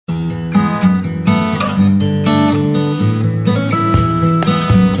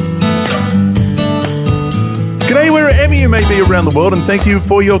may be around the world, and thank you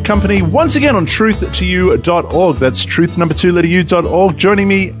for your company once again on truth2u.org. That's truth number 2 letter u.org. Joining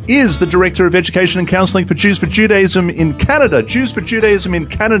me is the Director of Education and Counseling for Jews for Judaism in Canada. Jews for Judaism in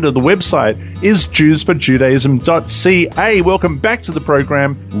Canada, the website is jewsforjudaism.ca. Welcome back to the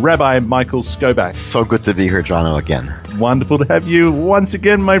program, Rabbi Michael Skobac. So good to be here, Jono, again. Wonderful to have you once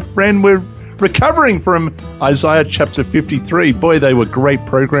again, my friend. We're recovering from Isaiah chapter 53. Boy, they were great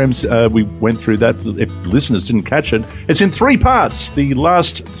programs. We went through that. If listeners didn't catch it, it's in 3 parts. The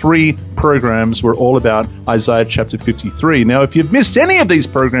last 3 programs were all about Isaiah chapter 53. Now, if you've missed any of these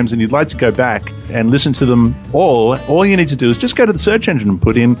programs and you'd like to go back and listen to them all you need to do is just go to the search engine and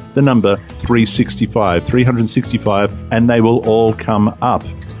put in the number 365, and they will all come up.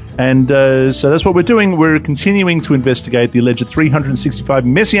 And so that's what we're doing. We're continuing to investigate the alleged 365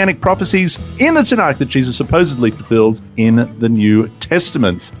 Messianic prophecies in the Tanakh that Jesus supposedly fulfilled in the New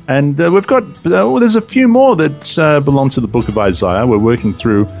Testament. And we've got, there's a few more that belong to the book of Isaiah. We're working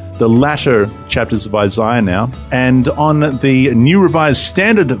through the latter chapters of Isaiah now. And on the New Revised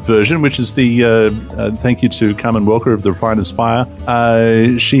Standard Version, which is the, thank you to Carmen Welker of the Refiner's Fire,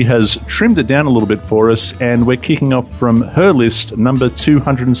 she has trimmed it down a little bit for us, and we're kicking off from her list, number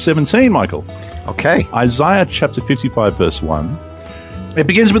 217, Michael. Okay. Isaiah chapter 55, verse 1. It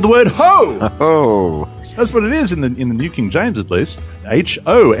begins with the word ho! Ho! That's what it is in the New King James, at least.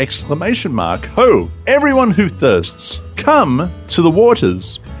 H-O, exclamation mark, ho! Everyone who thirsts, come to the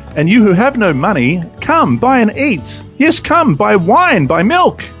waters. And you who have no money, come, buy and eat. Yes, come, buy wine, buy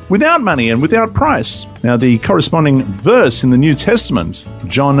milk, without money and without price. Now, the corresponding verse in the New Testament,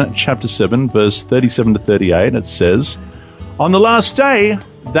 John chapter 7, verse 37 to 38, it says, on the last day,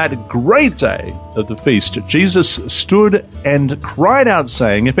 that great day of the feast, Jesus stood and cried out,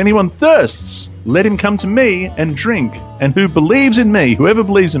 saying, if anyone thirsts, let him come to me and drink. And whoever believes in me,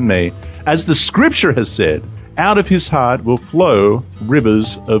 as the scripture has said, out of his heart will flow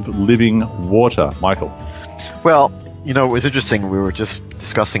rivers of living water. Michael. Well, it was interesting. We were just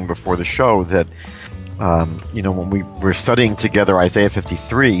discussing before the show that, when we were studying together Isaiah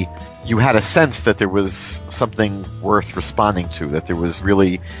 53, you had a sense that there was something worth responding to, that there was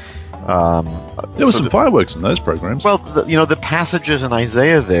really... there was some fireworks in those programs. Well, the passages in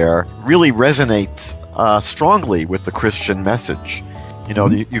Isaiah there really resonate strongly with the Christian message.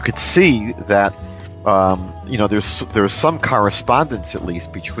 You could see that there's some correspondence, at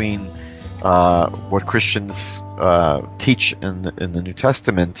least, between what Christians teach in the New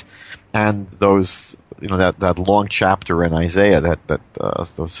Testament and those that long chapter in Isaiah that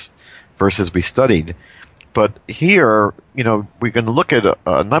those verses we studied. But here, we're going to look at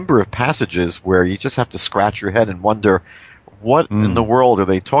a number of passages where you just have to scratch your head and wonder, what in the world are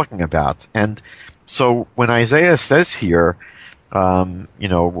they talking about? And so when Isaiah says here,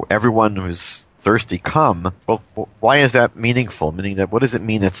 everyone who's thirsty, come. Well, why is that meaningful? Meaning that, what does it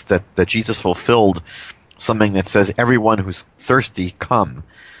mean that Jesus fulfilled something that says, everyone who's thirsty, come?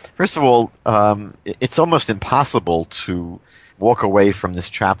 First of all, it's almost impossible to walk away from this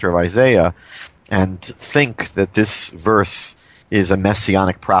chapter of Isaiah and think that this verse is a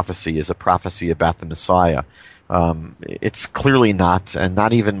messianic prophecy, is a prophecy about the Messiah. It's clearly not, and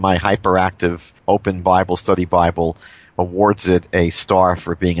not even my hyperactive open Bible, study Bible, awards it a star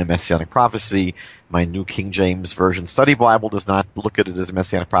for being a messianic prophecy. My New King James Version Study Bible does not look at it as a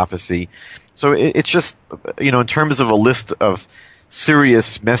messianic prophecy. So it's just, in terms of a list of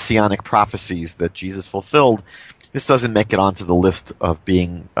serious messianic prophecies that Jesus fulfilled, this doesn't make it onto the list of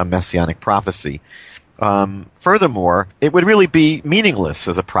being a messianic prophecy. Furthermore, it would really be meaningless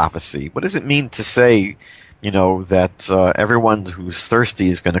as a prophecy. What does it mean to say, that everyone who's thirsty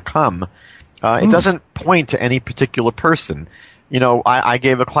is going to come? It doesn't point to any particular person. I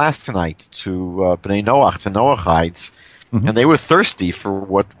gave a class tonight to B'nai Noach, to Noachites, and they were thirsty for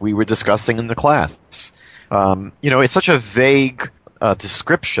what we were discussing in the class. It's such a vague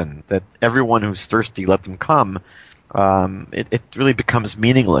description that everyone who's thirsty, let them come. It really becomes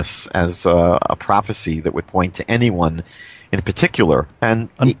meaningless as a prophecy that would point to anyone in particular. And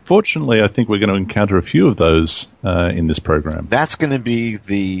unfortunately, I think we're going to encounter a few of those in this program. That's going to be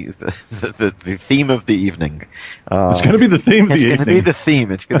the theme of the evening. It's going to be the theme of the evening. It's going to be the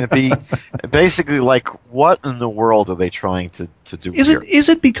theme. It's going to be basically like, what in the world are they trying to do here? Is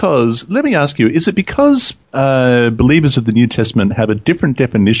it because, let me ask you, is it because believers of the New Testament have a different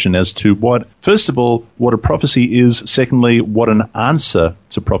definition as to what, first of all, what a prophecy is, secondly, what an answer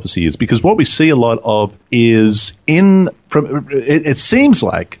to prophecy is? Because what we see a lot of is it seems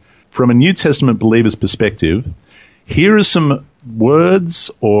like, from a New Testament believer's perspective, here is some words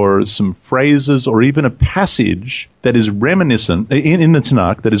or some phrases or even a passage that is reminiscent in the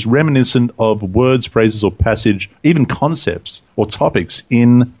Tanakh, that is reminiscent of words, phrases, or passage, even concepts or topics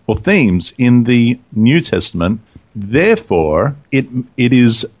or themes in the New Testament. Therefore, it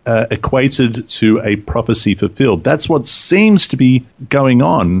is equated to a prophecy fulfilled. That's what seems to be going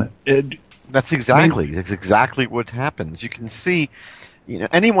on. That's exactly what happens. You can see,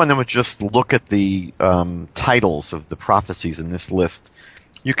 anyone that would just look at the titles of the prophecies in this list,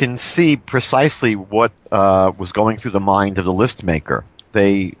 you can see precisely what was going through the mind of the list maker.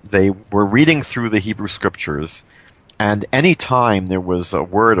 They were reading through the Hebrew scriptures, and any time there was a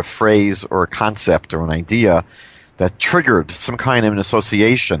word, a phrase, or a concept or an idea that triggered some kind of an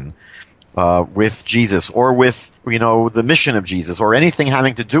association with Jesus or with the mission of Jesus or anything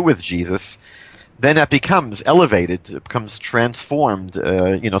having to do with Jesus, then that becomes elevated, it becomes transformed,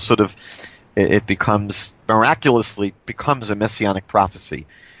 it becomes miraculously becomes a messianic prophecy.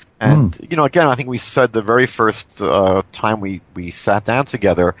 And, again, I think we said the very first time we sat down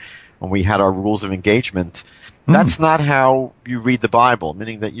together when we had our rules of engagement, that's not how you read the Bible,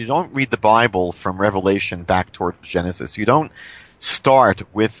 meaning that you don't read the Bible from Revelation back towards Genesis. You don't start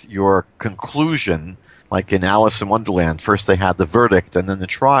with your conclusion, like in Alice in Wonderland. First they had the verdict and then the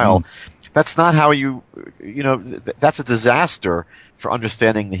trial. That's not how that's a disaster for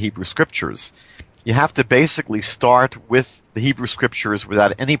understanding the Hebrew Scriptures. You have to basically start with the Hebrew Scriptures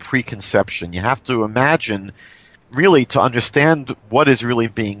without any preconception. You have to imagine, really, to understand what is really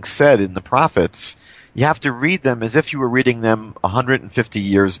being said in the prophets, you have to read them as if you were reading them 150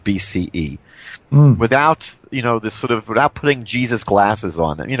 years BCE, without, without putting Jesus glasses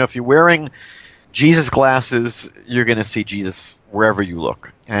on. If you're wearing Jesus glasses, you're going to see Jesus wherever you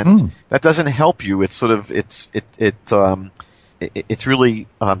look, and that doesn't help you. It's it really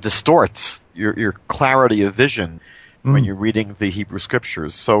distorts your clarity of vision when you're reading the Hebrew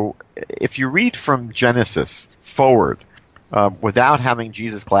Scriptures. So if you read from Genesis forward without having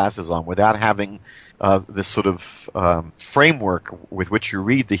Jesus glasses on, without having this sort of framework with which you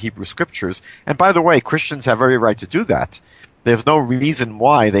read the Hebrew Scriptures, and by the way, Christians have every right to do that. There's no reason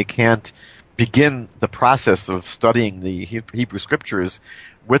why they can't begin the process of studying the Hebrew Scriptures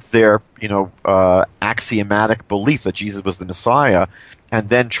with their, axiomatic belief that Jesus was the Messiah, and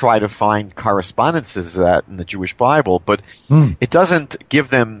then try to find correspondences to that in the Jewish Bible. But it doesn't give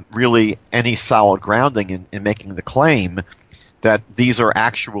them really any solid grounding in making the claim that these are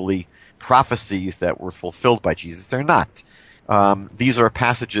actually prophecies that were fulfilled by Jesus. They're not. These are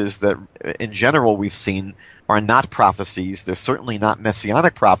passages that, in general, we've seen are not prophecies. They're certainly not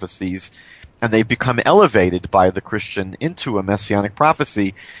messianic prophecies. And they've become elevated by the Christian into a messianic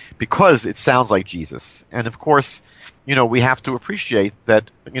prophecy because it sounds like Jesus. And of course, we have to appreciate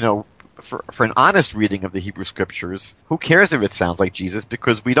that, for an honest reading of the Hebrew Scriptures, who cares if it sounds like Jesus?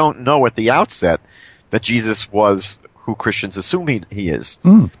 Because we don't know at the outset that Jesus was who Christians assume he is.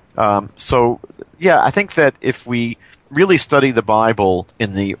 I think that if we really study the Bible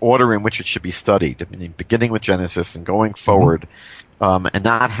in the order in which it should be studied, beginning with Genesis and going forward, and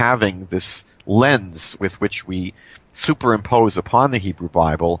not having this lens with which we superimpose upon the Hebrew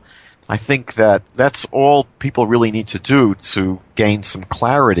Bible, I think that that's all people really need to do to gain some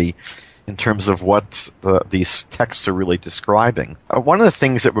clarity in terms of what these texts are really describing. One of the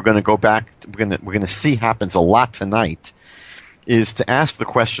things that we're going to go back, we're going to see happens a lot tonight, is to ask the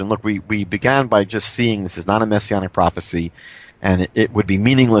question. Look, we began by just seeing this is not a messianic prophecy, and it would be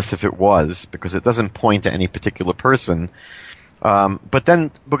meaningless if it was, because it doesn't point to any particular person. But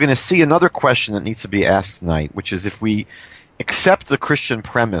then we're going to see another question that needs to be asked tonight, which is if we accept the Christian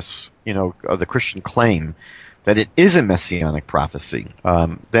premise, the Christian claim that it is a messianic prophecy,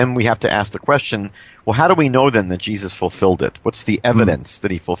 then we have to ask the question, well, how do we know then that Jesus fulfilled it? What's the evidence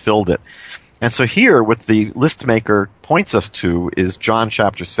that he fulfilled it? And so here, what the list maker points us to is John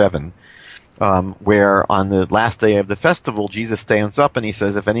chapter 7, where on the last day of the festival, Jesus stands up and he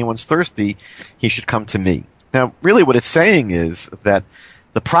says, if anyone's thirsty, he should come to me. Now, really what it's saying is that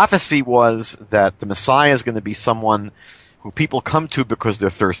the prophecy was that the Messiah is going to be someone who people come to because they're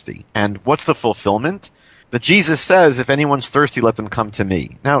thirsty. And what's the fulfillment? That Jesus says, if anyone's thirsty, let them come to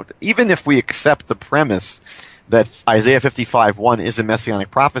me. Now, even if we accept the premise that Isaiah 55:1 is a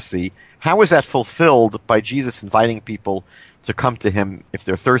messianic prophecy, how is that fulfilled by Jesus inviting people to come to him if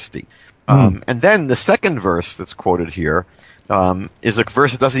they're thirsty? And then the second verse that's quoted here is a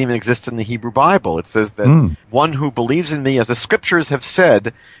verse that doesn't even exist in the Hebrew Bible. It says that one who believes in me, as the Scriptures have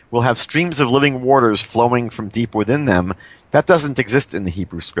said, will have streams of living waters flowing from deep within them. That doesn't exist in the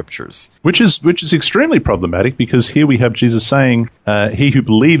Hebrew Scriptures. Which is extremely problematic, because here we have Jesus saying, he who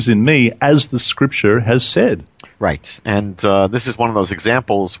believes in me, as the Scripture has said. Right. And this is one of those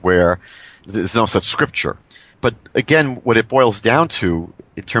examples where there's no such scripture. But again, what it boils down to,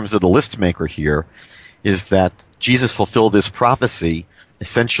 in terms of the list maker here, is that Jesus fulfilled this prophecy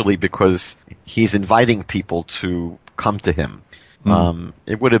essentially because he's inviting people to come to him.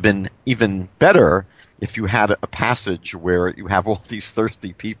 It would have been even better if you had a passage where you have all these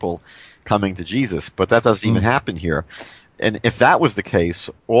thirsty people coming to Jesus, but that doesn't even happen here. And if that was the case,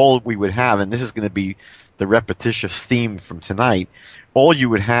 all we would have, and this is going to be the repetitious theme from tonight, all you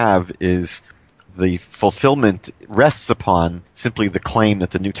would have is the fulfillment rests upon simply the claim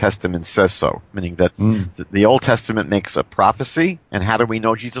that the New Testament says so, meaning that the Old Testament makes a prophecy, and how do we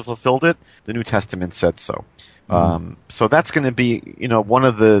know Jesus fulfilled it? The New Testament said so. So that's going to be, one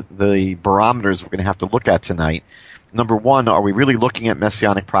of the barometers we're going to have to look at tonight. Number one, are we really looking at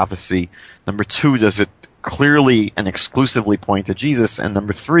Messianic prophecy? Number two, does it clearly and exclusively point to Jesus? And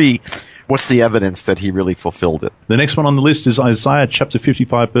number three, what's the evidence that he really fulfilled it? The next one on the list is Isaiah chapter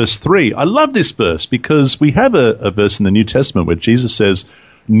 55, verse 3. I love this verse because we have a verse in the New Testament where Jesus says,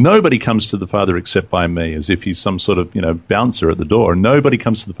 nobody comes to the Father except by me, as if he's some sort of, bouncer at the door. Nobody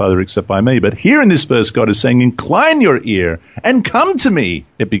comes to the Father except by me. But here in this verse, God is saying, incline your ear and come to me,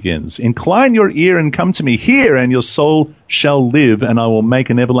 it begins. Incline your ear and come to me. Hear, and your soul shall live, and I will make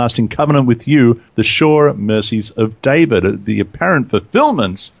an everlasting covenant with you, the sure mercies of David. The apparent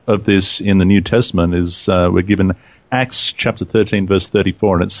fulfillment of this in the New Testament is, we're given Acts chapter 13, verse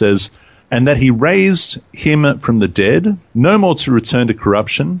 34, and it says, and that he raised him from the dead, no more to return to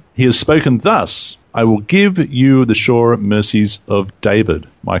corruption. He has spoken thus, I will give you the sure mercies of David.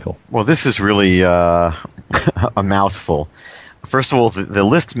 Michael. Well, this is really a mouthful. First of all, the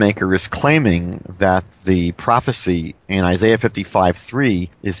list maker is claiming that the prophecy in Isaiah 55:3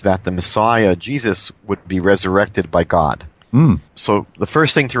 is that the Messiah, Jesus, would be resurrected by God. So the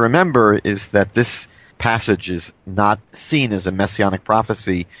first thing to remember is that this passage is not seen as a messianic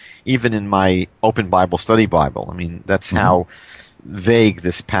prophecy, even in my Open Bible Study Bible. I mean, that's how vague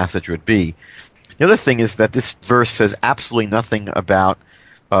this passage would be. The other thing is that this verse says absolutely nothing about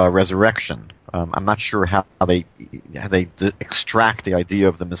resurrection. I'm not sure how they extract the idea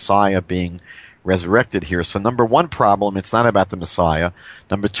of the Messiah being resurrected here. So number one problem, it's not about the Messiah.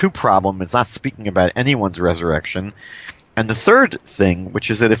 Number two problem, it's not speaking about anyone's resurrection. And the third thing, which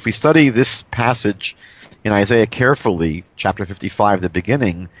is that if we study this passage in Isaiah carefully, chapter 55, the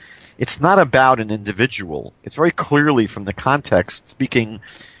beginning, it's not about an individual. It's very clearly from the context speaking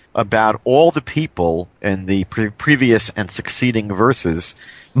about all the people in the previous and succeeding verses,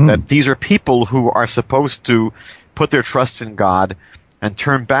 that these are people who are supposed to put their trust in God and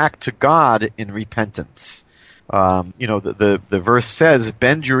turn back to God in repentance. The verse says,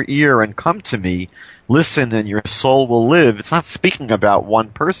 bend your ear and come to me, listen and your soul will live. It's not speaking about one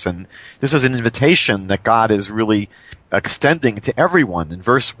person. This is an invitation that God is really extending to everyone. In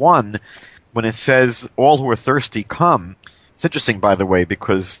verse 1, when it says, all who are thirsty, come. It's interesting, by the way,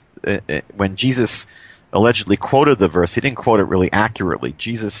 because when Jesus allegedly quoted the verse, he didn't quote it really accurately.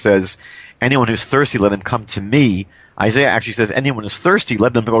 Jesus says, anyone who's thirsty, let him come to me. Isaiah actually says, anyone who's thirsty,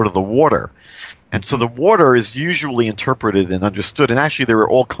 let them go to the water. And so the water is usually interpreted and understood, and actually there are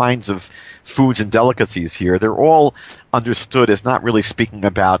all kinds of foods and delicacies here. They're all understood as not really speaking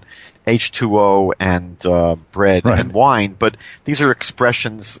about H2O and bread and wine, but these are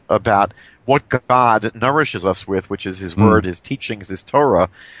expressions about what God nourishes us with, which is His Word, His teachings, His Torah.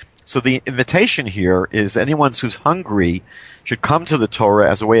 So the invitation here is anyone who's hungry should come to the Torah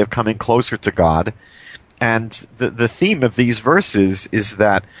as a way of coming closer to God. And the theme of these verses is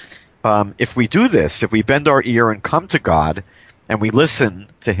that if we do this, if we bend our ear and come to God, and we listen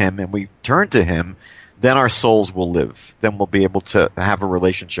to Him and we turn to Him, then our souls will live. Then we'll be able to have a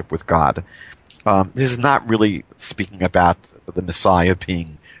relationship with God. This is not really speaking about the Messiah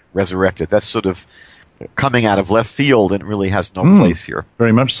being resurrected. That's sort of coming out of left field and really has no place here.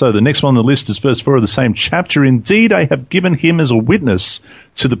 Very much so. The next one on the list is verse 4 of the same chapter. Indeed, I have given him as a witness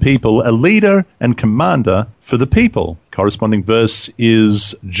to the people, a leader and commander for the people. Corresponding verse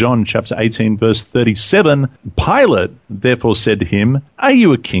is John chapter 18, verse 37. Pilate therefore said to him, are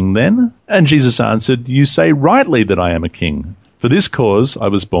you a king then? And Jesus answered, you say rightly that I am a king. For this cause I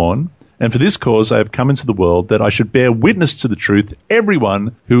was born, and for this cause I have come into the world, that I should bear witness to the truth.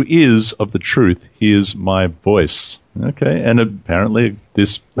 Everyone who is of the truth hears my voice. Okay, and apparently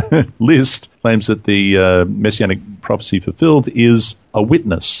this list claims that the Messianic prophecy fulfilled is a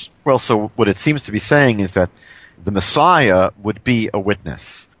witness. Well, so what it seems to be saying is that the Messiah would be a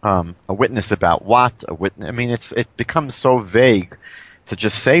witness. A witness about what? A witness. I mean, it becomes so vague to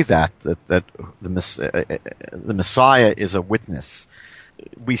just say that the Messiah is a witness.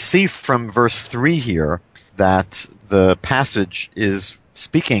 We see from verse 3 here that the passage is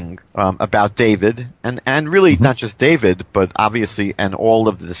speaking about David, and really not just David, but obviously and all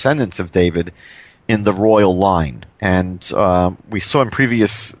of the descendants of David in the royal line. And we saw in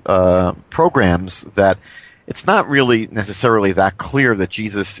previous programs that it's not really necessarily that clear that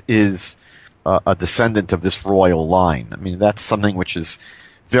Jesus is a descendant of this royal line. I mean, that's something which is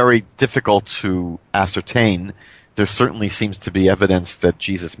very difficult to ascertain. There certainly seems to be evidence that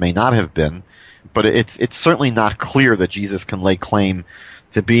Jesus may not have been, but it's certainly not clear that Jesus can lay claim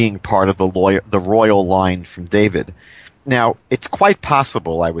to being part of the royal line from David. Now, it's quite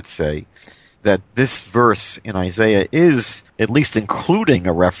possible, I would say, that this verse in Isaiah is at least including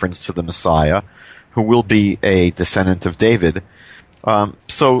a reference to the Messiah, who will be a descendant of David.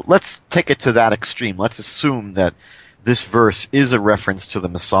 So let's take it to that extreme. Let's assume that this verse is a reference to the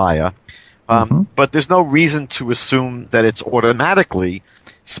Messiah. But there's no reason to assume that it's automatically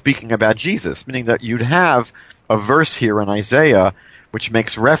speaking about Jesus, meaning that you'd have a verse here in Isaiah which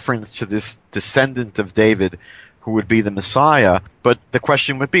makes reference to this descendant of David who would be the Messiah. But the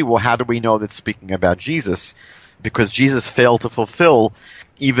question would be, well, how do we know that's speaking about Jesus? Because Jesus failed to fulfill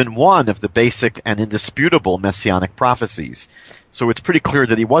even one of the basic and indisputable Messianic prophecies. So it's pretty clear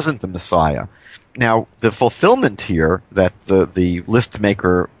that he wasn't the Messiah. Now, the fulfillment here that the list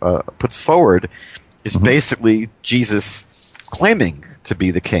maker puts forward is basically Jesus claiming to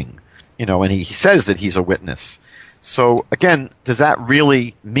be the king, and he says that he's a witness. So again, does that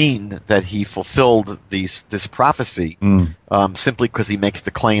really mean that he fulfilled this prophecy simply because he makes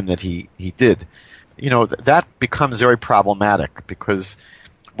the claim that he did? That becomes very problematic, because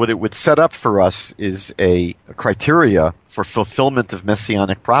what it would set up for us is a criteria for fulfillment of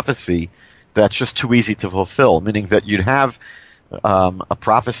Messianic prophecy that's just too easy to fulfill, meaning that you'd have a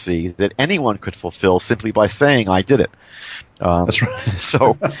prophecy that anyone could fulfill simply by saying, I did it. That's right.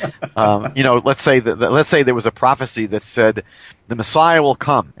 So, let's say there was a prophecy that said the Messiah will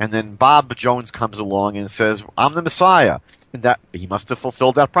come, and then Bob Jones comes along and says, I'm the Messiah, and that he must have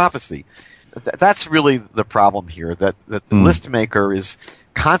fulfilled that prophecy. That's really the problem here, that the list maker is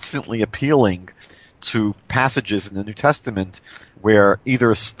constantly appealing to passages in the New Testament where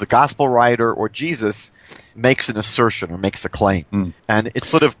either the gospel writer or Jesus makes an assertion or makes a claim. And it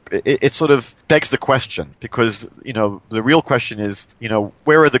sort of begs the question, because, the real question is,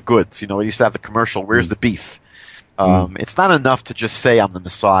 where are the goods? We used to have the commercial, where's the beef? It's not enough to just say I'm the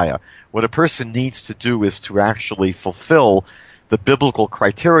Messiah. What a person needs to do is to actually fulfill the biblical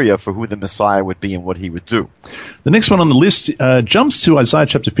criteria for who the Messiah would be and what he would do. The next one on the list jumps to Isaiah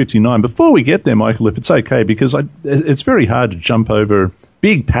chapter 59. Before we get there, Michael, if it's okay, because it's very hard to jump over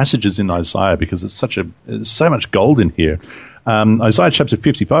big passages in Isaiah because there's so much gold in here. Isaiah chapter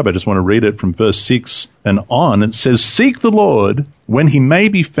 55, I just want to read it from verse 6 and on. It says, Seek the Lord when he may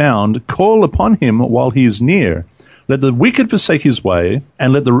be found, call upon him while he is near. Let the wicked forsake his way,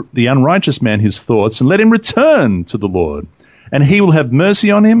 and let the unrighteous man his thoughts, and let him return to the Lord. And he will have mercy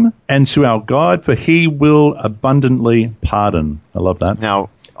on him, and to our God, for he will abundantly pardon. I love that. Now,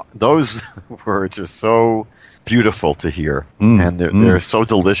 those words are so beautiful to hear, and they're so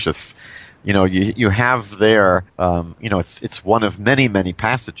delicious. You have there, it's one of many, many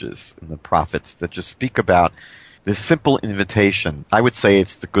passages in the prophets that just speak about this simple invitation. I would say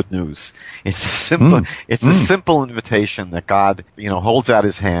it's the good news. It's a simple invitation that God, holds out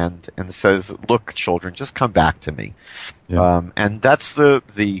his hand and says, look, children, just come back to me. Yeah. And that's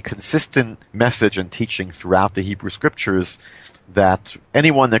the consistent message and teaching throughout the Hebrew Scriptures, that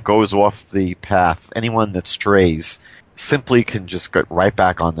anyone that goes off the path, anyone that strays, simply can just get right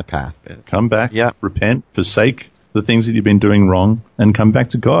back on the path. Come back, repent, forsake the things that you've been doing wrong, and come back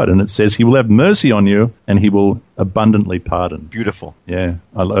to God. And it says he will have mercy on you, and he will abundantly pardon. Beautiful. Yeah,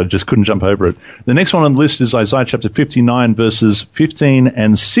 I just couldn't jump over it. The next one on the list is Isaiah chapter 59, verses 15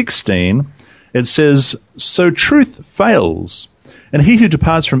 and 16. It says, So truth fails, and he who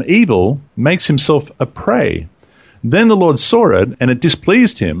departs from evil makes himself a prey. Then the Lord saw it, and it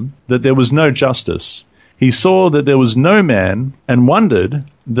displeased him that there was no justice. He saw that there was no man, and wondered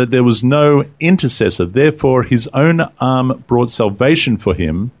that there was no intercessor. Therefore his own arm brought salvation for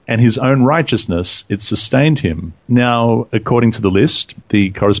him, and his own righteousness, it sustained him. Now, according to the list,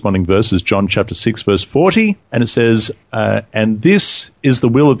 the corresponding verse is John chapter 6, verse 40, and it says, And this is the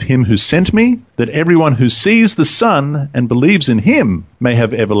will of him who sent me, that everyone who sees the Son and believes in him may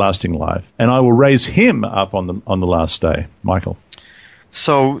have everlasting life, and I will raise him up on the last day. Michael.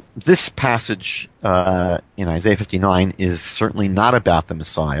 So this passage in Isaiah 59 is certainly not about the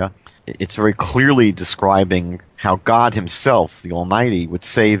Messiah. It's very clearly describing how God himself, the Almighty, would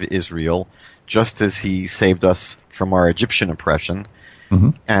save Israel, just as he saved us from our Egyptian oppression.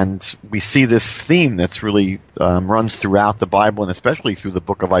 And we see this theme that's really runs throughout the Bible, and especially through the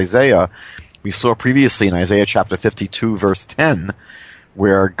book of Isaiah. We saw previously in Isaiah chapter 52, verse 10,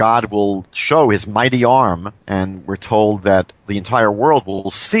 where God will show his mighty arm, and we're told that the entire world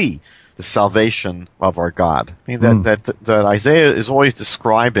will see the salvation of our God. I mean, that Isaiah is always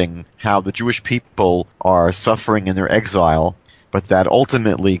describing how the Jewish people are suffering in their exile, but that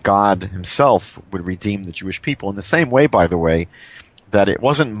ultimately God himself would redeem the Jewish people. In the same way, by the way, that it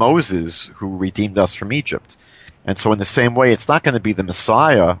wasn't Moses who redeemed us from Egypt. And so in the same way, it's not going to be the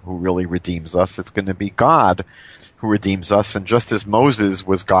Messiah who really redeems us. It's going to be God who redeems us. And just as Moses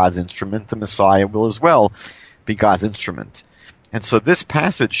was God's instrument, the Messiah will as well be God's instrument. And so this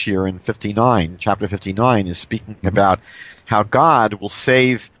passage here in chapter 59, is speaking about how God will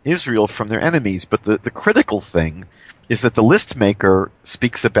save Israel from their enemies. But the critical thing is that the list maker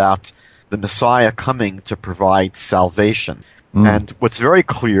speaks about the Messiah coming to provide salvation. And what's very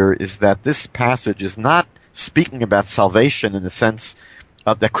clear is that this passage is not speaking about salvation in the sense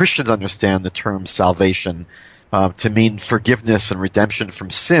that Christians understand the term salvation to mean forgiveness and redemption from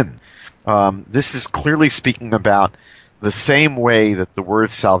sin. This is clearly speaking about the same way that the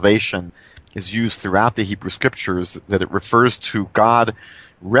word salvation is used throughout the Hebrew Scriptures, that it refers to God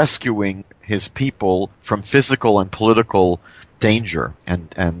rescuing his people from physical and political danger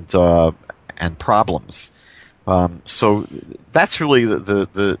and problems. So that's really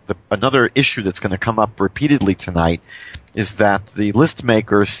the another issue that's going to come up repeatedly tonight, is that the list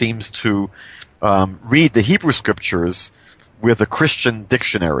maker seems to read the Hebrew Scriptures with a Christian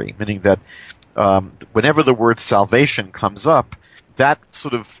dictionary, meaning that whenever the word salvation comes up, that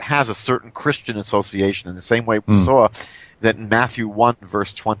sort of has a certain Christian association. In the same way we saw that in Matthew 1,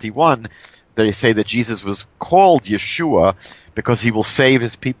 verse 21, they say that Jesus was called Yeshua because he will save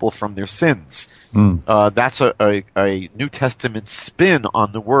his people from their sins. That's a New Testament spin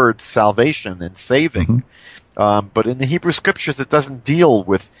on the word salvation and saving. But in the Hebrew Scriptures, it doesn't deal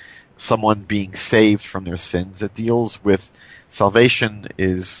with someone being saved from their sins. It deals with salvation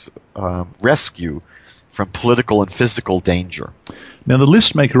is rescue from political and physical danger. Now, the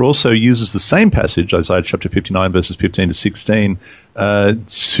list maker also uses the same passage, Isaiah chapter 59, verses 15 to 16, the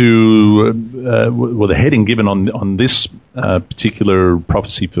heading given on this particular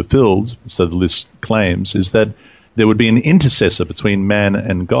prophecy fulfilled, so the list claims, is that there would be an intercessor between man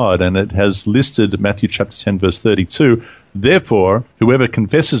and God, and it has listed Matthew chapter 10, verse 32, therefore, whoever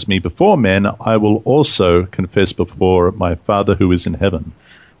confesses me before men, I will also confess before my Father who is in heaven.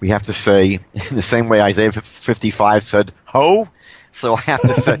 We have to say, in the same way Isaiah 55 said, ho, so I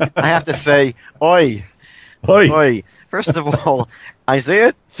have to say, oi. Oi. Oi. First of all,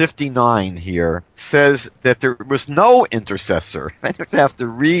 Isaiah 59 here says that there was no intercessor. I have to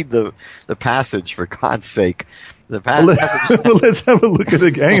read the passage for God's sake. Let's have a look at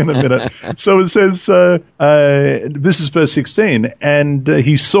it. Hang on a minute. So it says, this is verse 16, and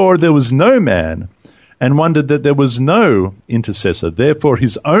he saw there was no man, and wondered that there was no intercessor. Therefore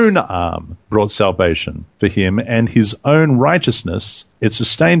his own arm brought salvation for him, and his own righteousness, it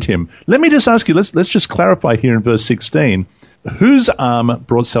sustained him. Let me just ask you, let's just clarify here in verse 16. Whose arm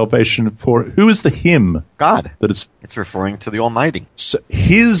brought salvation for, who is the him? God. That it's referring to the Almighty. So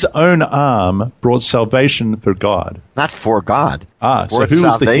his own arm brought salvation for God. Not for God. So who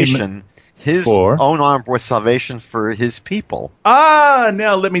is the him? His own arm brought salvation for his people.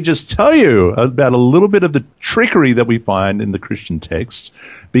 Now let me just tell you about a little bit of the trickery that we find in the Christian texts,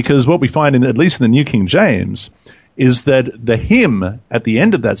 because what we find, at least in the New King James, is that the him at the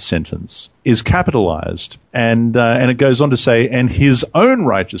end of that sentence is capitalized, and it goes on to say, and his own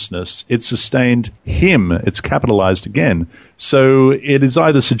righteousness, it sustained him. It's capitalized again. So it is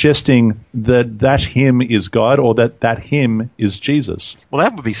either suggesting that him is God, or that him is Jesus. Well,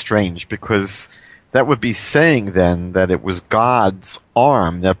 that would be strange, because that would be saying then that it was God's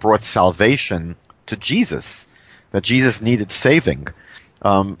arm that brought salvation to Jesus, that Jesus needed saving.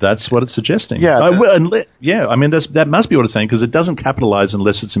 That's what it's suggesting. Yeah. I mean, that must be what it's saying, because it doesn't capitalize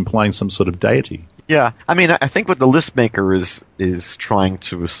unless it's implying some sort of deity. Yeah. I mean, I think what the list maker is trying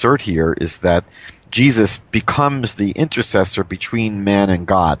to assert here is that Jesus becomes the intercessor between man and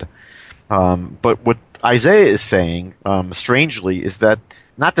God. But what Isaiah is saying, strangely, is that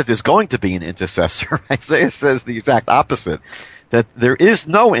not that there's going to be an intercessor. Isaiah says the exact opposite, that there is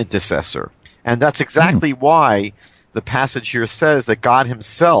no intercessor. And that's exactly why the passage here says that God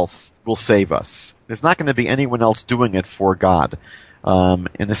himself will save us. There's not going to be anyone else doing it for God.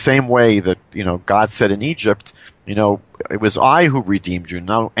 In the same way that, God said in Egypt, it was I who redeemed you,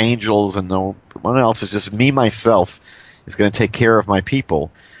 no angels and no one else. It's just me, myself, is going to take care of my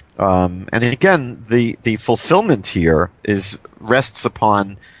people. And again, the fulfillment here rests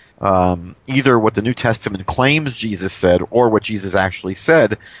upon either what the New Testament claims Jesus said or what Jesus actually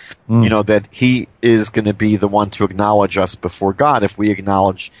said, that he is going to be the one to acknowledge us before God if we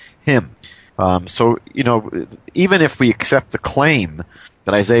acknowledge him. So, even if we accept the claim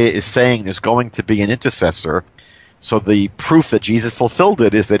that Isaiah is saying there's going to be an intercessor, so the proof that Jesus fulfilled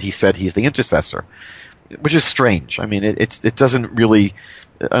it is that he said he's the intercessor, which is strange. I mean, it doesn't really,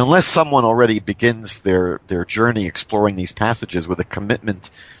 unless someone already begins their journey exploring these passages with a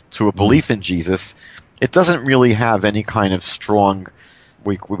commitment to a belief in Jesus, it doesn't really have any kind of strong,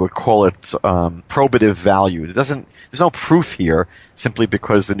 we would call it probative value. There's no proof here simply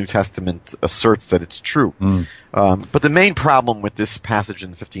because the New Testament asserts that it's true. But the main problem with this passage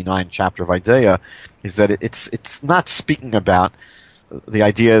in the 59th chapter of Isaiah is that it's not speaking about the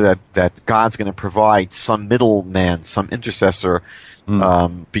idea that God's going to provide some middleman, some intercessor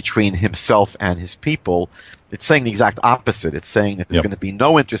between himself and his people. It's saying the exact opposite. It's saying that there's going to be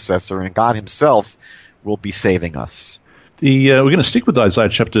no intercessor and God himself will be saving us. We're going to stick with Isaiah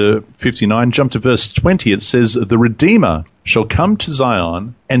chapter 59. Jump to verse 20. It says, "The Redeemer shall come to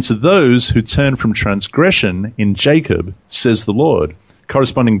Zion, and to those who turn from transgression in Jacob, says the Lord."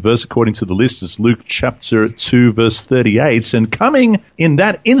 Corresponding verse according to the list is Luke chapter 2, verse 38. "And coming in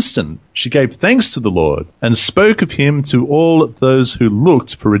that instant, she gave thanks to the Lord, and spoke of him to all those who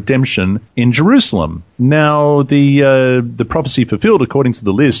looked for redemption in Jerusalem." Now, the prophecy fulfilled according to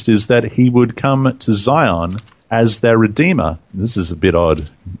the list is that he would come to Zion as their Redeemer. This is a bit odd.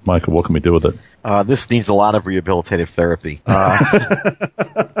 Michael, what can we do with it? This needs a lot of rehabilitative therapy.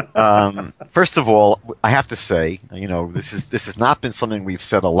 First of all, I have to say, this has not been something we've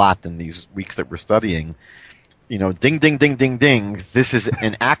said a lot in these weeks that we're studying. Ding, ding, ding, ding, ding. This is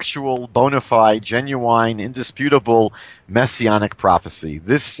an actual, bona fide, genuine, indisputable Messianic prophecy.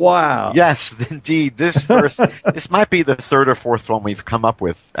 Wow. Yes, indeed. This verse, this might be the third or fourth one we've come up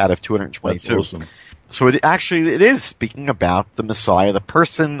with out of 222. That's awesome. So it is speaking about the Messiah, the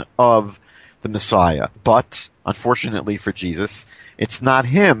person of the Messiah. But, unfortunately for Jesus, it's not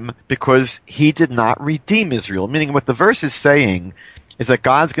him because he did not redeem Israel. Meaning what the verse is saying is that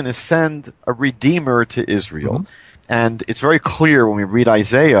God's going to send a redeemer to Israel. And it's very clear when we read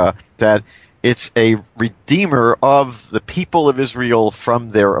Isaiah that it's a redeemer of the people of Israel from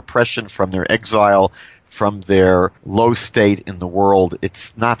their oppression, from their exile, from their low state in the world.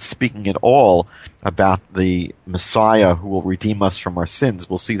 It's not speaking at all about the Messiah who will redeem us from our sins.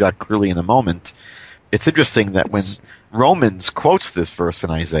 We'll see that clearly in a moment. It's interesting that when Romans quotes this verse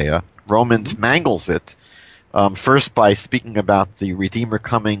in Isaiah, Romans mangles it, first by speaking about the Redeemer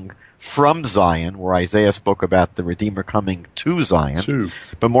coming from Zion, where Isaiah spoke about the Redeemer coming to Zion.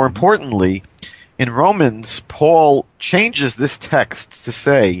 But more importantly, in Romans, Paul changes this text to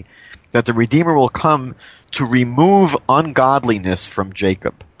say that the Redeemer will come to remove ungodliness from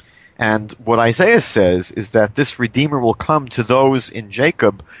Jacob. And what Isaiah says is that this Redeemer will come to those in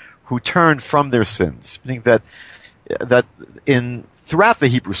Jacob who turn from their sins. Meaning that throughout the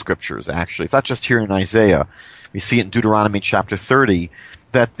Hebrew Scriptures, actually, it's not just here in Isaiah. We see it in Deuteronomy chapter 30,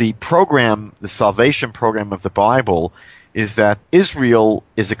 that the salvation program of the Bible is that Israel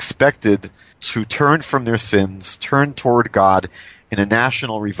is expected to turn from their sins, turn toward God in a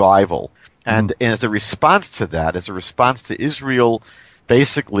national revival. And as a response to that, as a response to Israel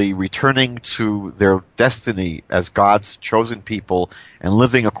basically returning to their destiny as God's chosen people and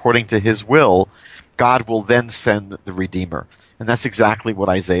living according to his will, God will then send the Redeemer. And that's exactly what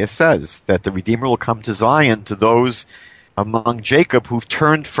Isaiah says, that the Redeemer will come to Zion to those among Jacob who've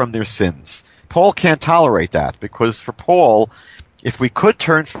turned from their sins. Paul can't tolerate that because for Paul, if we could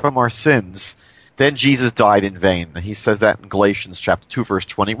turn from our sins, then Jesus died in vain. He says that in Galatians chapter 2, verse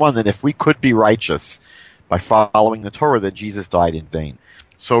 21, that if we could be righteous by following the Torah, then Jesus died in vain.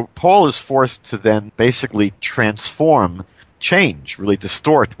 So Paul is forced to then basically change, really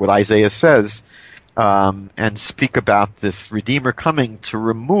distort what Isaiah says, and speak about this Redeemer coming to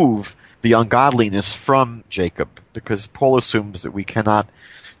remove the ungodliness from Jacob, because Paul assumes that we cannot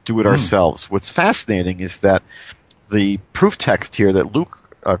do it ourselves. What's fascinating is that the proof text here that Luke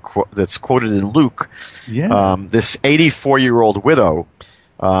that's quoted in Luke, this 84-year-old widow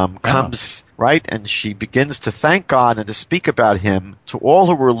comes, right, and she begins to thank God and to speak about him to all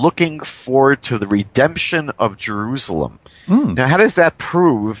who were looking forward to the redemption of Jerusalem. Now, how does that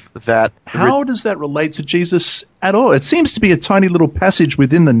prove that... How does that relate to Jesus at all? It seems to be a tiny little passage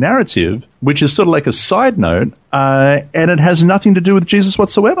within the narrative, which is sort of like a side note, and it has nothing to do with Jesus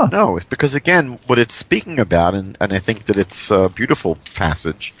whatsoever. No, it's because, again, what it's speaking about, and I think that it's a beautiful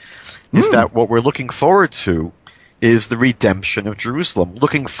passage, is that what we're looking forward to is the redemption of Jerusalem,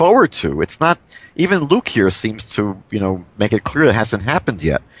 looking forward to. It's not, even Luke here seems to, make it clear it hasn't happened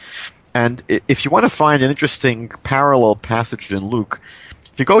yet. And if you want to find an interesting parallel passage in Luke,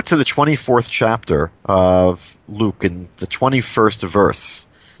 if you go to the 24th chapter of Luke, in the 21st verse,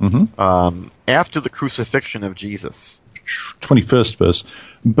 after the crucifixion of Jesus. 21st verse.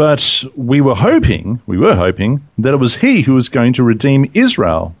 But we were hoping that it was he who was going to redeem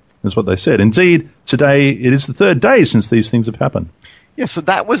Israel, is what they said. Indeed, today it is the third day since these things have happened. Yeah, so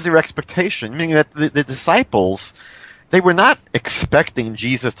that was their expectation, meaning that the disciples, they were not expecting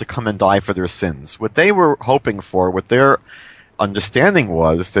Jesus to come and die for their sins. What they were hoping for, what their understanding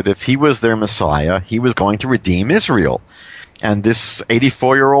was, that if he was their Messiah, he was going to redeem Israel. And this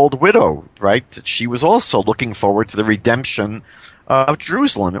 84-year-old widow, right, she was also looking forward to the redemption of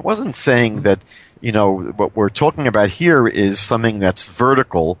Jerusalem. It wasn't saying that, what we're talking about here is something that's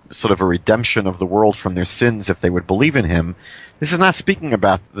vertical, sort of a redemption of the world from their sins if they would believe in him. This is not speaking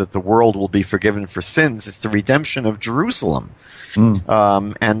about that the world will be forgiven for sins. It's the redemption of Jerusalem.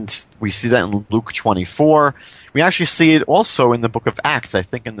 And we see that in Luke 24. We actually see it also in the book of Acts, I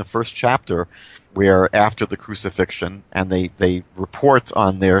think in the first chapter, where after the crucifixion, and they report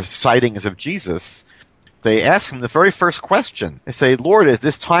on their sightings of Jesus, they ask him the very first question. They say, Lord, at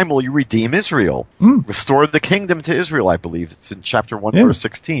this time will you redeem Israel? Restore the kingdom to Israel, I believe. It's in chapter 1, verse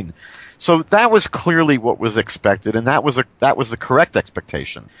 16. So that was clearly what was expected, and that was the correct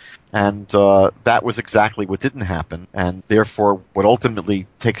expectation. And that was exactly what didn't happen. And therefore, what ultimately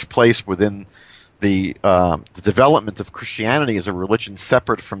takes place within the development of Christianity as a religion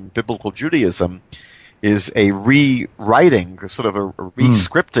separate from biblical Judaism is a rewriting, sort of a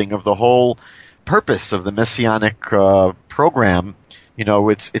re-scripting of the whole purpose of the Messianic program.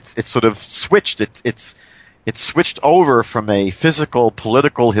 It's sort of switched. It's switched over from a physical,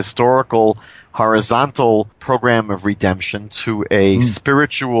 political, historical, horizontal program of redemption to a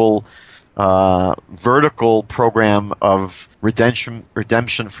spiritual, vertical program of redemption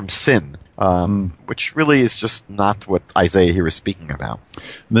from sin, which really is just not what Isaiah here is speaking about.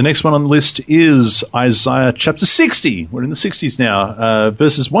 The next one on the list is Isaiah chapter 60. We're in the 60s now,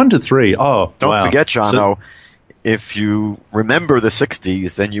 verses 1 to 3. Oh, don't forget, Jono, if you remember the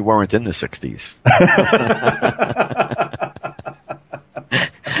 60s, then you weren't in the 60s.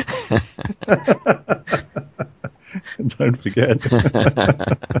 Don't forget.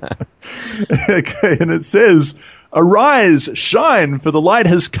 Okay, and it says, Arise, shine, for the light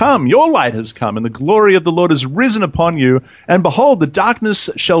has come, your light has come, and the glory of the Lord is risen upon you. And behold, the darkness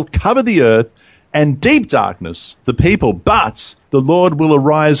shall cover the earth, and deep darkness the people. But the Lord will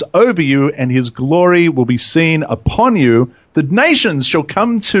arise over you, and his glory will be seen upon you. The nations shall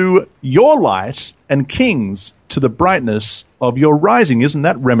come to your light, and kings to the brightness of your rising. Isn't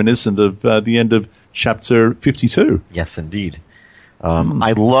that reminiscent of the end of chapter 52? Yes, indeed.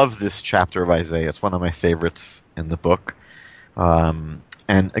 I love this chapter of Isaiah. It's one of my favorites in the book. And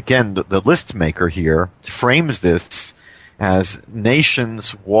again, the list maker here frames this as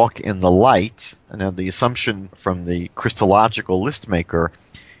nations walk in the light. And the assumption from the Christological list maker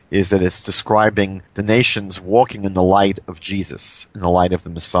is that it's describing the nations walking in the light of Jesus, in the light of the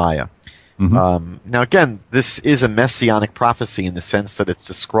Messiah. Now again, this is a messianic prophecy in the sense that it's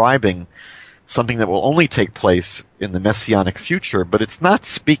describing something that will only take place in the messianic future, but it's not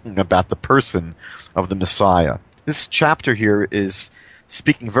speaking about the person of the Messiah. This chapter here is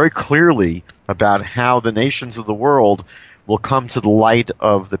speaking very clearly about how the nations of the world will come to the light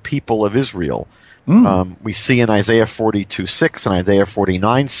of the people of Israel. We see in Isaiah 42:6 and Isaiah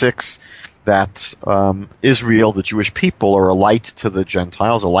 49:6 that Israel, the Jewish people, are a light to the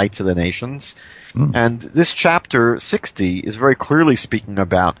Gentiles, a light to the nations. And this chapter 60 is very clearly speaking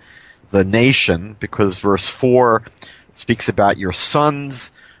about the nation, because verse 4 speaks about your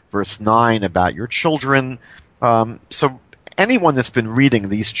sons, verse 9 about your children. So anyone that's been reading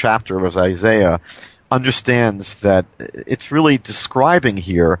these chapters of Isaiah understands that it's really describing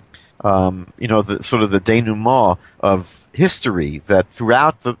here the sort of the denouement of history, that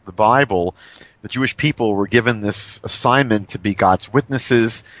throughout the Bible, the Jewish people were given this assignment to be God's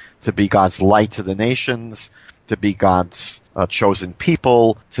witnesses, to be God's light to the nations, to be God's chosen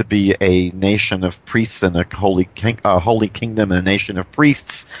people, to be a nation of priests and a holy kingdom and a nation of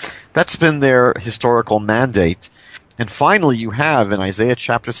priests. That's been their historical mandate. And finally, you have in Isaiah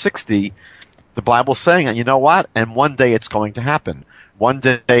chapter 60, the Bible saying, and you know what? And one day it's going to happen. One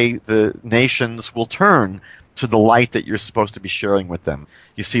day the nations will turn to the light that you're supposed to be sharing with them.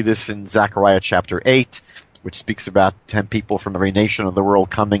 You see this in Zechariah chapter 8. which speaks about 10 people from every nation of the world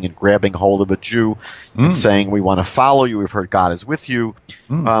coming and grabbing hold of a Jew and saying, we want to follow you, we've heard God is with you.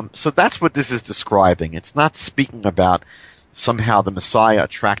 So that's what this is describing. It's not speaking about somehow the Messiah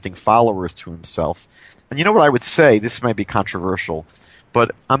attracting followers to himself. And you know what I would say? This may be controversial,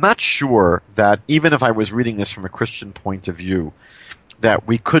 but I'm not sure that even if I was reading this from a Christian point of view, that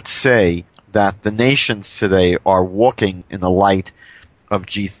we could say that the nations today are walking in the light of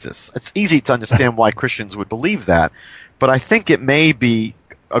Jesus. It's easy to understand why Christians would believe that, but I think it may be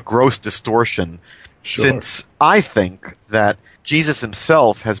a gross distortion, since I think that Jesus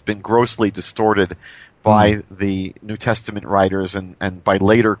himself has been grossly distorted by the New Testament writers and by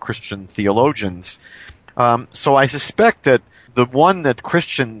later Christian theologians. So I suspect that the one that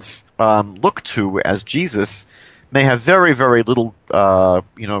Christians look to as Jesus may have very, very little,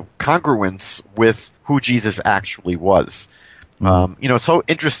 congruence with who Jesus actually was. It's so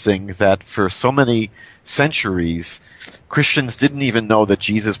interesting that for so many centuries, Christians didn't even know that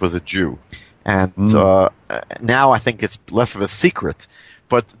Jesus was a Jew. And now I think it's less of a secret.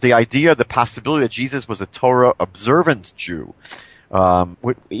 But the idea, the possibility that Jesus was a Torah-observant Jew,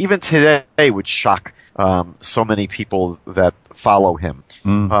 even today would shock so many people that follow him.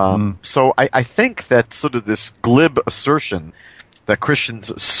 So I think that sort of this glib assertion that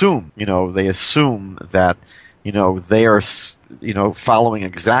Christians assume, they assume that, they are, following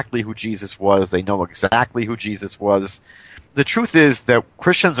exactly who Jesus was. They know exactly who Jesus was. The truth is that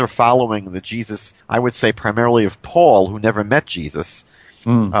Christians are following the Jesus, I would say, primarily of Paul, who never met Jesus.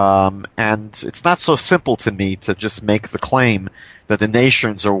 And it's not so simple to me to just make the claim that the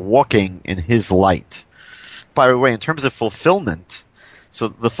nations are walking in his light. By the way, in terms of fulfillment, so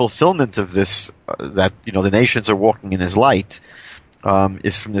the fulfillment of this, that, the nations are walking in his light,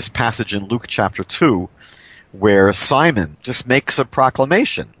 is from this passage in Luke chapter 2, where Simon just makes a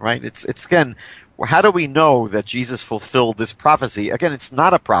proclamation, right? It's again, how do we know that Jesus fulfilled this prophecy? Again, it's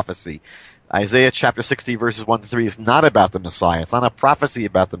not a prophecy. Isaiah chapter 60 verses 1 to 3 is not about the Messiah. It's not a prophecy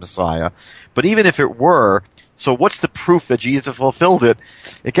about the Messiah. But even if it were, so what's the proof that Jesus fulfilled it?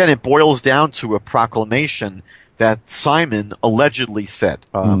 Again, it boils down to a proclamation that Simon allegedly said.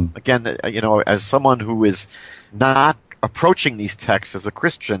 Again, as someone who is not approaching these texts as a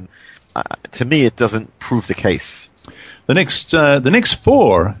Christian, to me, it doesn't prove the case. The next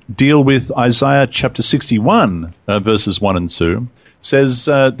four deal with Isaiah chapter 61, verses 1 and 2. Says,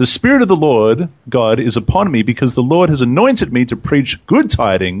 the Spirit of the Lord God is upon me, because the Lord has anointed me to preach good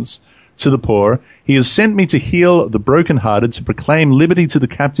tidings to the poor. He has sent me to heal the brokenhearted, to proclaim liberty to the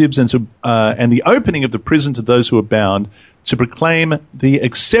captives, and the opening of the prison to those who are bound, to proclaim the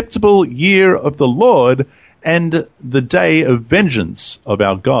acceptable year of the Lord and the day of vengeance of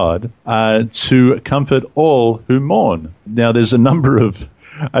our God, to comfort all who mourn. Now, there's a number of...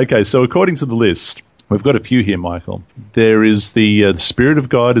 Okay, so according to the list, we've got a few here, Michael. There is the Spirit of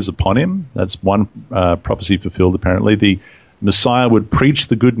God is upon him. That's one prophecy fulfilled, apparently. The Messiah would preach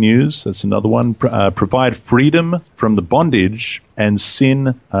the good news. That's another one. Provide freedom from the bondage and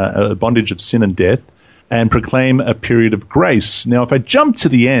sin, bondage of sin and death, and proclaim a period of grace. Now, if I jump to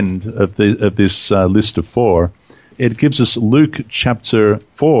the end of this list of four, it gives us Luke chapter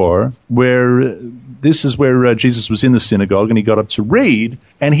 4, where this is where Jesus was in the synagogue and he got up to read,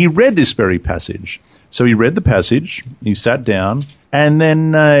 and he read this very passage. So he read the passage, he sat down, and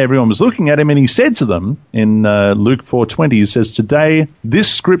then everyone was looking at him, and he said to them in Luke 4:20, he says, "Today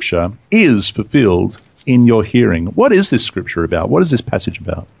this scripture is fulfilled in your hearing." What is this scripture about? What is this passage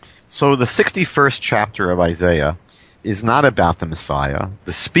about? So the 61st chapter of Isaiah is not about the Messiah.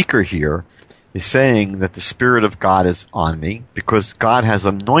 The speaker here is saying that the Spirit of God is on me because God has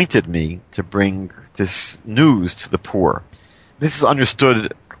anointed me to bring this news to the poor. This is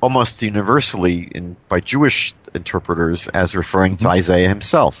understood almost universally by Jewish interpreters as referring to Isaiah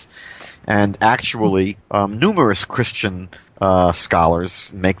himself. And actually, numerous Christian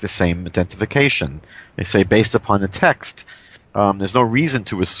scholars make the same identification. They say, based upon the text, there's no reason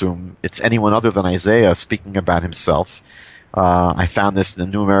to assume it's anyone other than Isaiah speaking about himself. I found this in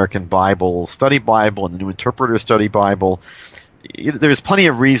the New American Bible Study Bible and the New Interpreter Study Bible. There's plenty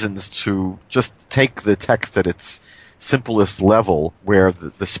of reasons to just take the text at its simplest level, where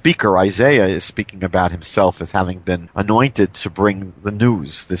the speaker, Isaiah, is speaking about himself as having been anointed to bring the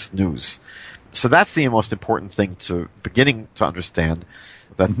news, this news. So that's the most important thing beginning to understand,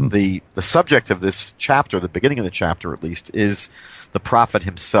 that the subject of this chapter, the beginning of the chapter at least, is the prophet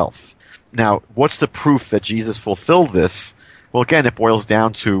himself. Now, what's the proof that Jesus fulfilled this? Well, again, it boils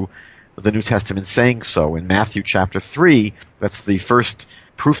down to the New Testament saying so. In Matthew chapter 3, that's the first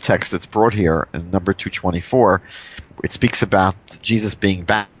proof text that's brought here in number 224. It speaks about Jesus being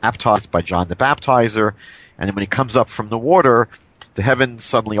baptized by John the Baptizer, and then when he comes up from the water, the heavens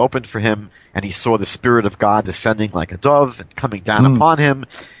suddenly opened for him, and he saw the Spirit of God descending like a dove and coming down upon him,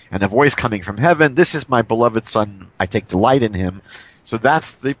 and a voice coming from heaven, "This is my beloved Son, I take delight in him." So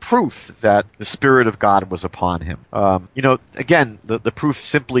that's the proof that the Spirit of God was upon him. Again, the proof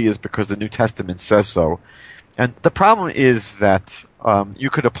simply is because the New Testament says so. And the problem is that you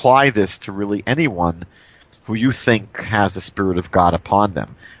could apply this to really anyone who you think has the Spirit of God upon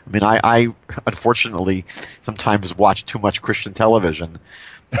them. I mean, I unfortunately sometimes watch too much Christian television,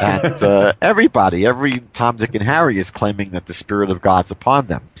 and everybody, every Tom, Dick, and Harry is claiming that the Spirit of God's upon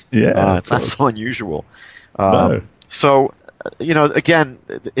them. Yeah, it's not so unusual. No. So, again,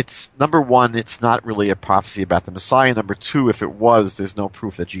 it's number one, it's not really a prophecy about the Messiah. Number two, if it was, there's no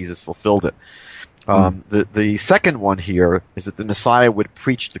proof that Jesus fulfilled it. The second one here is that the Messiah would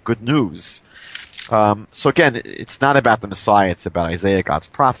preach the good news. So again, it's not about the Messiah, it's about Isaiah, God's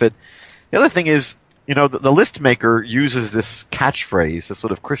prophet. The other thing is, the list maker uses this catchphrase, this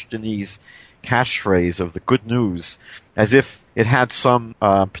sort of Christianese catchphrase of the good news, as if it had some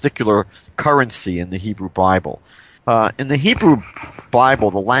particular currency in the Hebrew Bible. In the Hebrew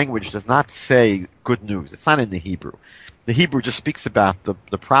Bible, the language does not say good news. It's not in the Hebrew. The Hebrew just speaks about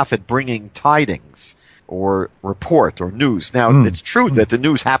the prophet bringing tidings or report or news. Now, it's true that the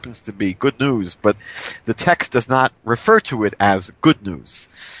news happens to be good news, but the text does not refer to it as good news.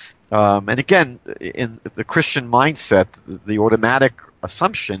 And again, in the Christian mindset, the automatic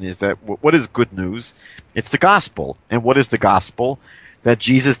assumption is that what is good news? It's the gospel. And what is the gospel? That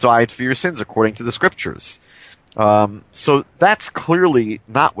Jesus died for your sins according to the scriptures. So that's clearly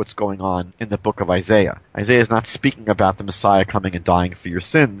not what's going on in the book of Isaiah. Isaiah is not speaking about the Messiah coming and dying for your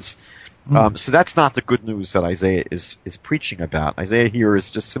sins. So that's not the good news that Isaiah is preaching about. Isaiah here is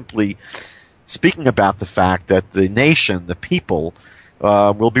just simply speaking about the fact that the nation, the people,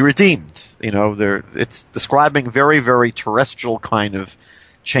 will be redeemed. It's describing very, very terrestrial kind of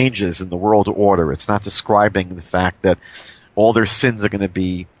changes in the world order. It's not describing the fact that all their sins are going to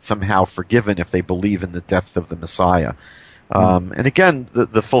be somehow forgiven if they believe in the death of the Messiah. And again,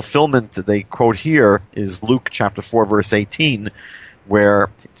 the fulfillment that they quote here is Luke chapter 4, verse 18, where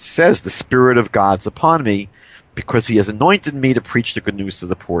it says, "The Spirit of God's upon me, because he has anointed me to preach the good news to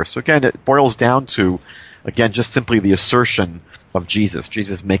the poor." So again, it boils down to, again, just simply the assertion of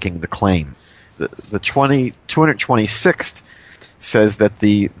Jesus making the claim. The 226th says that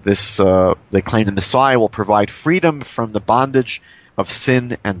they claim the Messiah will provide freedom from the bondage of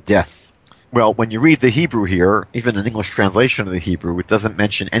sin and death. Well, when you read the Hebrew here, even an English translation of the Hebrew, it doesn't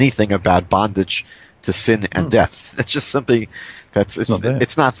mention anything about bondage to sin and death. That's just something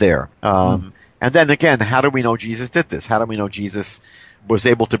it's not there. And then again, how do we know Jesus did this? How do we know Jesus was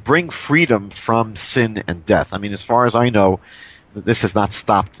able to bring freedom from sin and death? I mean, as far as I know, this has not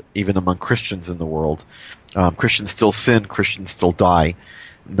stopped even among Christians in the world. Christians still sin, Christians still die,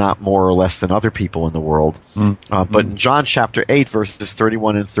 not more or less than other people in the world. But in John chapter 8, verses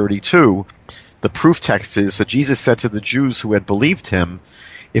 31 and 32, the proof text is, "So Jesus said to the Jews who had believed him,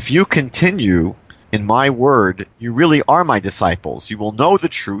 'If you continue in my word, you really are my disciples. You will know the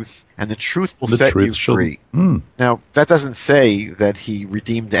truth, and the truth will set you free.'" Now, that doesn't say that he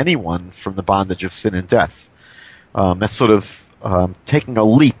redeemed anyone from the bondage of sin and death. That's sort of taking a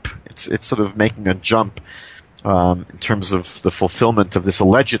leap. It's sort of making a jump in terms of the fulfillment of this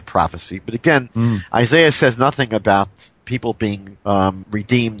alleged prophecy. But again, Isaiah says nothing about people being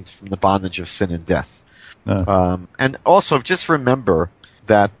redeemed from the bondage of sin and death. And also, just remember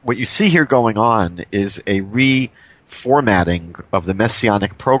that what you see here going on is a reformatting of the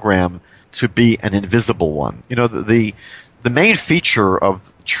Messianic program to be an invisible one. The main feature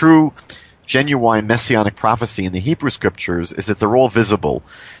of true, genuine Messianic prophecy in the Hebrew scriptures is that they're all visible.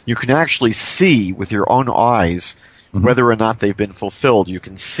 You can actually see with your own eyes whether or not they've been fulfilled. You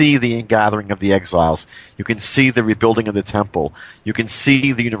can see the ingathering of the exiles. You can see the rebuilding of the temple. You can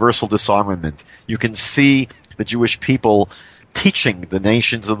see the universal disarmament. You can see the Jewish people teaching the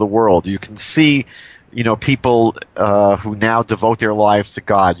nations of the world. You can see, people who now devote their lives to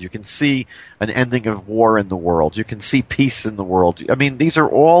God. You can see an ending of war in the world. You can see peace in the world. I mean, these are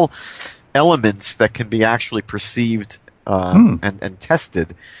all elements that can be actually perceived and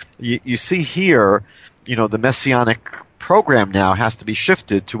tested. You see here, the Messianic program now has to be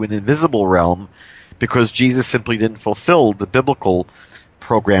shifted to an invisible realm because Jesus simply didn't fulfill the biblical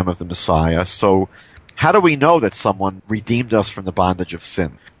program of the Messiah. So how do we know that someone redeemed us from the bondage of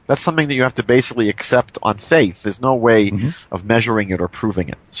sin? That's something that you have to basically accept on faith. There's no way of measuring it or proving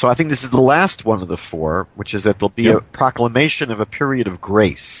it. So I think this is the last one of the four, which is that there'll be a proclamation of a period of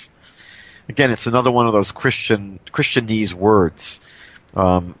grace. Again, it's another one of those Christianese words.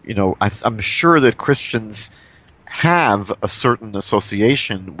 I'm sure that Christians have a certain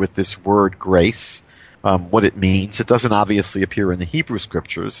association with this word grace, what it means. It doesn't obviously appear in the Hebrew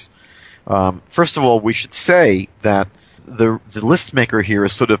scriptures. First of all, we should say that the list maker here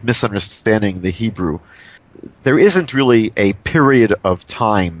is sort of misunderstanding the Hebrew. There isn't really a period of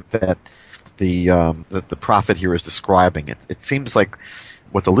time that the prophet here is describing. It seems like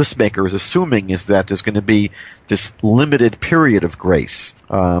what the list maker is assuming is that there's going to be this limited period of grace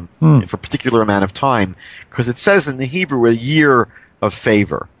for a particular amount of time, because it says in the Hebrew a year of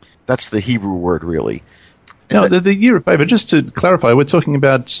favor. That's the Hebrew word, really. Now, the year of favor, just to clarify, we're talking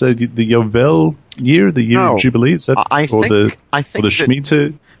about the Yovel year, the year of Jubilee, is that, I think the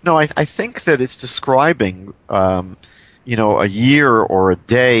Shemitah? No, I think that it's describing, a year or a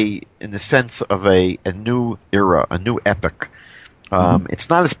day in the sense of a new era, a new epoch. It's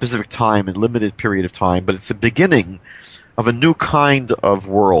not a specific time, a limited period of time, but it's the beginning of a new kind of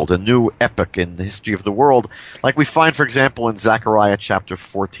world, a new epoch in the history of the world, like we find, for example, in Zechariah chapter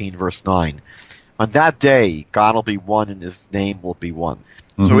 14, verse 9. On that day, God will be one and his name will be one.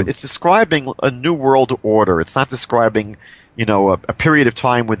 So it's describing a new world order. It's not describing, a period of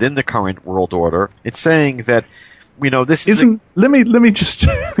time within the current world order. It's saying that, this isn't. Let me just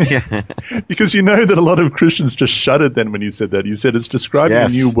because you know that a lot of Christians just shuddered then when you said that. You said it's describing a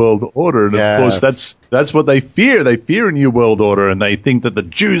new world order, and of course that's what they fear. They fear a new world order, and they think that the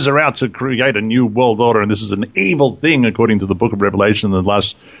Jews are out to create a new world order, and this is an evil thing, according to the Book of Revelation and the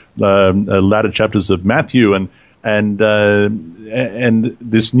last latter chapters of Matthew, and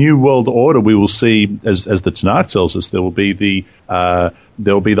this new world order we will see, as the Tanakh tells us, there will be the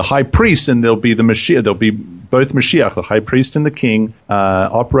high priest and there'll be the Mashiach. There'll be both Mashiach, the high priest and the king,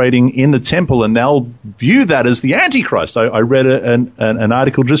 operating in the temple, and they'll view that as the Antichrist. I read an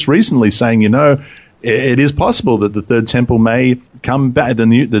article just recently saying, it is possible that the third temple may come back.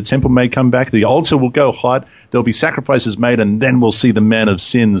 The temple may come back. The altar will go hot. There'll be sacrifices made, and then we'll see the man of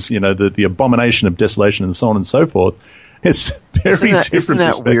sins. The abomination of desolation, and so on and so forth. It's very different. Isn't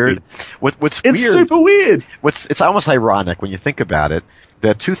that weird? What's it's weird? Super weird. It's almost ironic when you think about it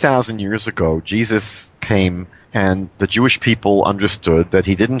that 2,000 years ago Jesus came and the Jewish people understood that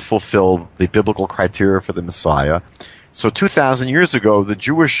he didn't fulfill the biblical criteria for the Messiah. So 2,000 years ago, the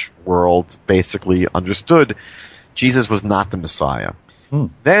Jewish world basically understood Jesus was not the Messiah.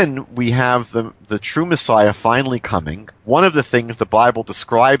 Then we have the true Messiah finally coming. One of the things the Bible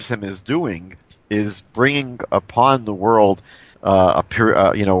describes him as doing is bringing upon the world a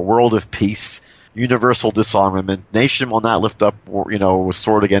world of peace, universal disarmament. Nation will not lift up,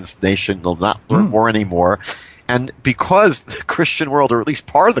 sword against nation. They'll not learn war anymore. And because the Christian world, or at least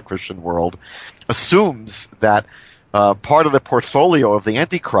part of the Christian world, assumes that part of the portfolio of the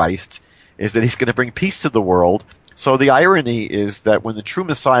Antichrist is that he's going to bring peace to the world. So the irony is that when the true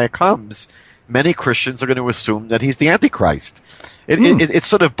Messiah comes, many Christians are going to assume that he's the Antichrist. It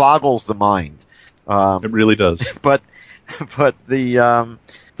sort of boggles the mind. It really does. But the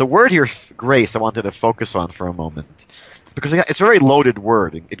word here, grace, I wanted to focus on for a moment, because it's a very loaded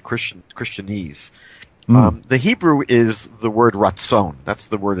word in Christianese. The Hebrew is the word ratzon. That's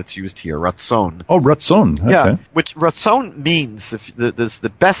the word that's used here, ratzon. Oh, ratzon. Okay. Yeah, which ratzon means,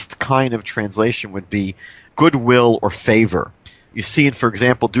 the best kind of translation would be goodwill or favor. You see in, for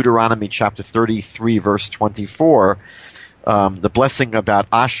example, Deuteronomy chapter 33, verse 24, the blessing about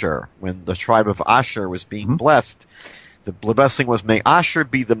Asher, when the tribe of Asher was being blessed. The blessing was, may Asher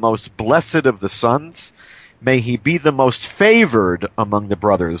be the most blessed of the sons. May he be the most favored among the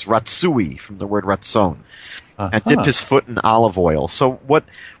brothers, ratsui, from the word ratzon, and dip his foot in olive oil. So what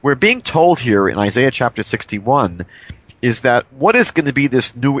we're being told here in Isaiah chapter 61 is that what is going to be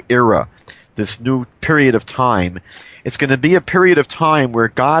this new era, this new period of time? It's going to be a period of time where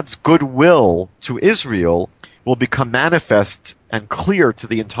God's goodwill to Israel will become manifest and clear to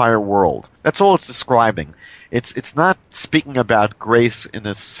the entire world. That's all it's describing. It's not speaking about grace in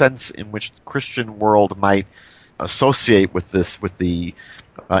a sense in which the Christian world might associate with the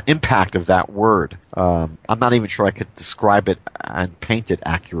impact of that word. I'm not even sure I could describe it and paint it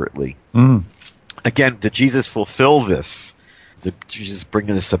accurately. Again, did Jesus fulfill this? Did Jesus bring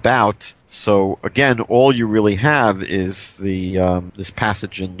this about? So again, all you really have is this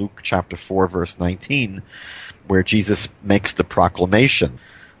passage in Luke chapter 4, verse 19, where Jesus makes the proclamation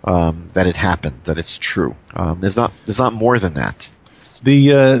that it happened, that it's true. There's not more than that.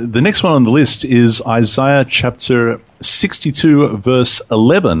 The next one on the list is Isaiah chapter 62, verse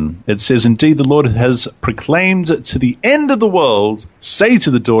 11. It says, "Indeed, the Lord has proclaimed to the end of the world, say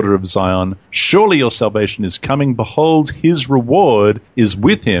to the daughter of Zion, surely your salvation is coming. Behold, his reward is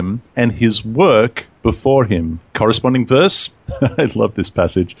with him, and his work before him." Corresponding verse, I love this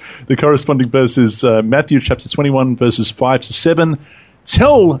passage. The corresponding verse is Matthew chapter 21, verses 5 to 7.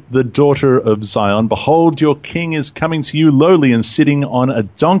 "Tell the daughter of Zion, behold, your king is coming to you lowly and sitting on a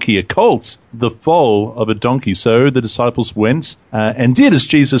donkey, a colt, the foal of a donkey." So the disciples went and did as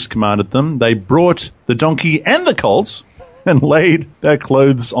Jesus commanded them. They brought the donkey and the colt and laid their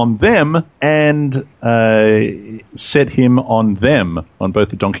clothes on them and set him on them, on both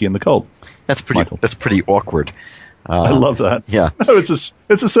the donkey and the colt. That's pretty awkward. I love that. Yeah. No, it's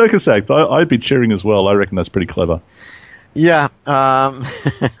a circus act. I'd be cheering as well. I reckon that's pretty clever. Yeah.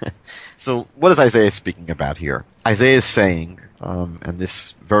 So what is Isaiah speaking about here? Isaiah is saying, and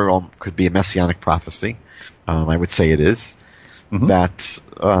this very well could be a Messianic prophecy, I would say it is, that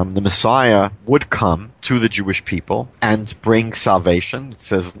the Messiah would come to the Jewish people and bring salvation. It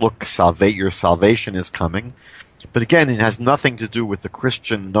says, look, your salvation is coming. But again, it has nothing to do with the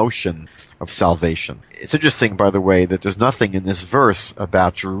Christian notion of salvation. It's interesting, by the way, that there's nothing in this verse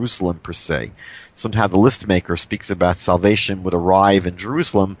about Jerusalem per se. Somehow the list maker speaks about salvation would arrive in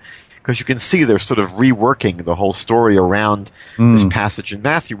Jerusalem, because you can see they're sort of reworking the whole story around this passage in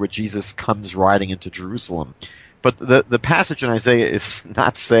Matthew where Jesus comes riding into Jerusalem. But the passage in Isaiah is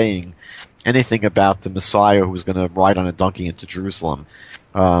not saying anything about the Messiah who's going to ride on a donkey into Jerusalem.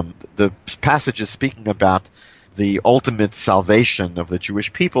 The passage is speaking about the ultimate salvation of the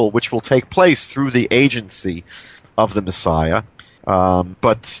Jewish people, which will take place through the agency of the Messiah.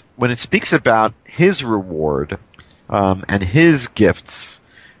 But when it speaks about his reward and his gifts,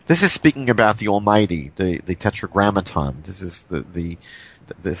 this is speaking about the Almighty, the Tetragrammaton. This is the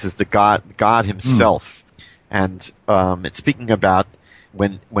God Himself, and it's speaking about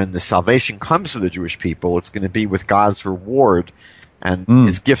when the salvation comes to the Jewish people, it's going to be with God's reward and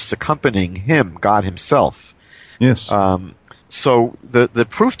His gifts accompanying Him, God Himself. Yes. So the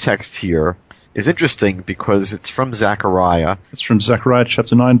proof text here is interesting because it's from Zechariah. It's from Zechariah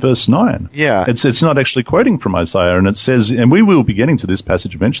chapter 9, verse 9. Yeah. It's not actually quoting from Isaiah, and it says, and we will be getting to this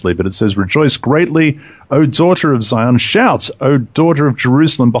passage eventually, but it says, "Rejoice greatly, O daughter of Zion. Shout, O daughter of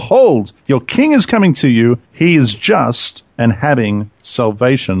Jerusalem. Behold, your king is coming to you. He is just and having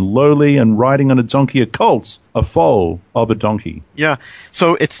salvation, lowly and riding on a donkey, a colt, a foal of a donkey." Yeah.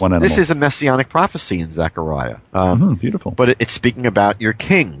 So this is a messianic prophecy in Zechariah. Beautiful. But it's speaking about your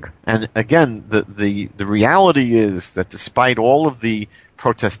king. And again, the reality is that despite all of the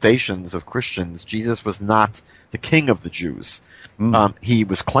protestations of Christians, Jesus was not the king of the Jews. He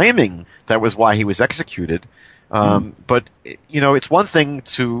was claiming that was why he was executed. But, it's one thing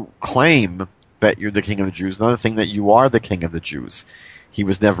to claim that you're the king of the Jews, another thing that you are the king of the Jews. He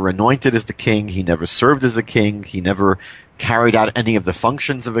was never anointed as the king. He never served as a king. He never carried out any of the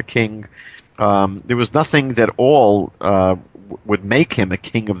functions of a king. There was nothing that all would make him a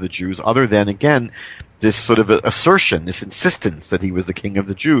king of the Jews other than, again, this sort of assertion, this insistence that he was the king of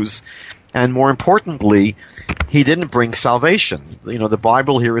the Jews. And more importantly, he didn't bring salvation. The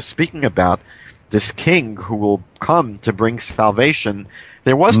Bible here is speaking about this king who will come to bring salvation.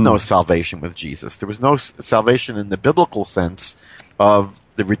 There was no salvation with Jesus. There was no salvation in the biblical sense of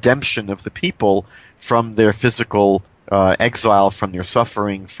the redemption of the people from their physical exile, from their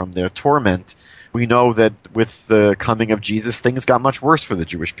suffering, from their torment. We know that with the coming of Jesus, things got much worse for the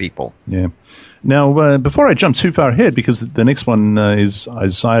Jewish people. Yeah. Now, before I jump too far ahead, because the next one is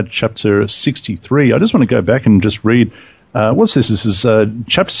Isaiah chapter 63, I just want to go back and just read. What's this? This is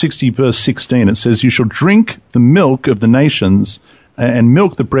chapter 60, verse 16. It says, "You shall drink the milk of the nations and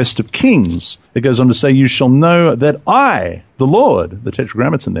milk the breast of kings." It goes on to say, "You shall know that I, the Lord," the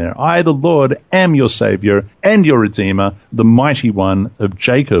Tetragrammaton there, "I, the Lord, am your Savior and your Redeemer, the mighty one of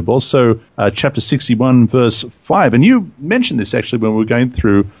Jacob." Also, chapter 61, verse 5. And you mentioned this actually when we were going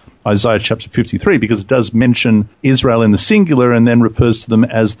through Isaiah chapter 53, because it does mention Israel in the singular and then refers to them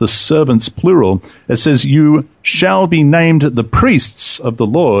as the servants plural. It says, "You shall be named the priests of the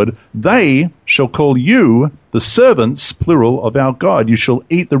Lord. They shall call you the servants plural of our God. You shall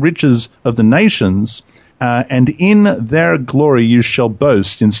eat the riches of the nations, and in their glory you shall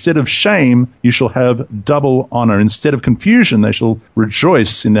boast. Instead of shame, you shall have double honor. Instead of confusion, they shall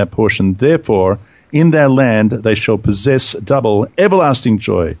rejoice in their portion. Therefore, in their land they shall possess double. Everlasting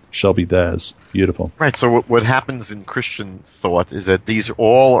joy shall be theirs." Beautiful. Right. So what happens in Christian thought is that these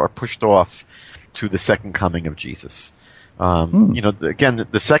all are pushed off to the second coming of Jesus. Again,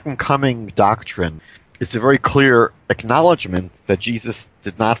 the second coming doctrine is a very clear acknowledgement that Jesus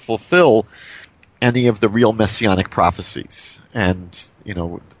did not fulfill any of the real Messianic prophecies. And,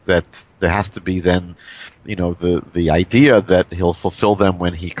 that there has to be then, the idea that he'll fulfill them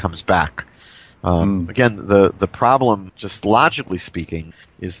when he comes back. Again, the problem, just logically speaking,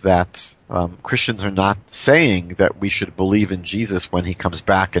 is that Christians are not saying that we should believe in Jesus when he comes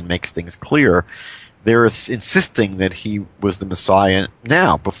back and makes things clear. They're insisting that he was the Messiah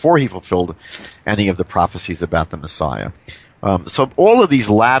now, before he fulfilled any of the prophecies about the Messiah. So all of these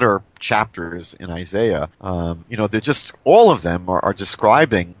latter chapters in Isaiah, they're just, all of them are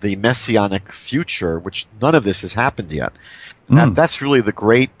describing the Messianic future, which none of this has happened yet. And that's really the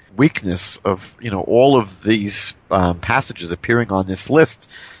great weakness of, all of these passages appearing on this list.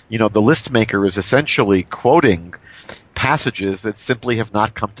 The list maker is essentially quoting passages that simply have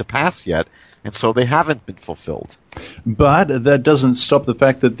not come to pass yet, and so they haven't been fulfilled. But that doesn't stop the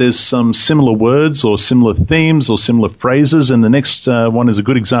fact that there's some similar words or similar themes or similar phrases, and the next one is a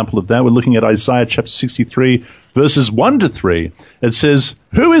good example of that. We're looking at Isaiah chapter 63, verses 1 to 3. It says,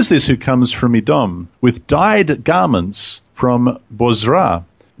 "Who is this who comes from Edom with dyed garments from Bozrah?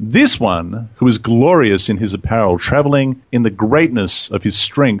 This one who is glorious in his apparel, traveling in the greatness of his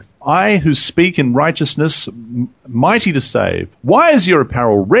strength. I who speak in righteousness, mighty to save. Why is your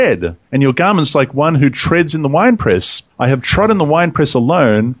apparel red, and your garments like one who treads in the winepress? I have trodden the winepress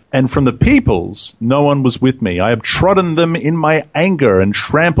alone, and from the peoples no one was with me. I have trodden them in my anger and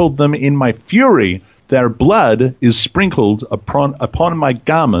trampled them in my fury. Their blood is sprinkled upon my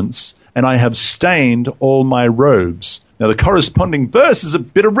garments, and I have stained all my robes." Now, the corresponding verse is a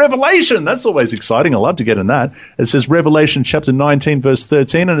bit of Revelation. That's always exciting. I love to get in that. It says Revelation chapter 19, verse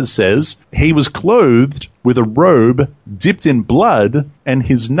 13, and it says, "He was clothed with a robe dipped in blood, and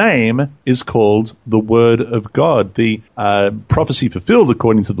his name is called the Word of God." The prophecy fulfilled,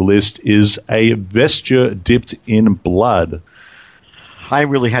 according to the list, is a vesture dipped in blood. I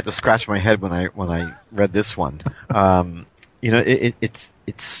really had to scratch my head when I read this one. It's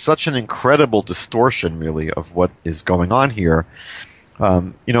such an incredible distortion, really, of what is going on here.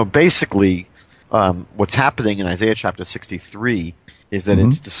 Basically, what's happening in Isaiah chapter 63 is that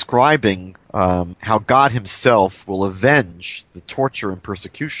it's describing how God himself will avenge the torture and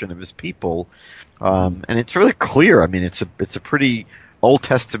persecution of his people. And it's really clear. I mean, it's a pretty Old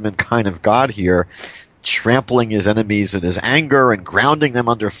Testament kind of God here, trampling his enemies in his anger and grounding them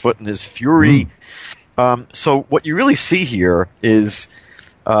underfoot in his fury. So what you really see here is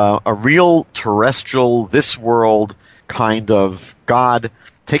a real terrestrial, this world kind of God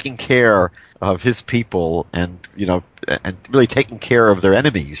taking care of his people and really taking care of their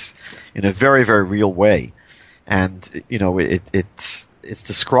enemies in a very, very real way. And, it's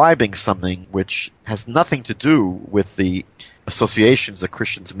describing something which has nothing to do with the associations that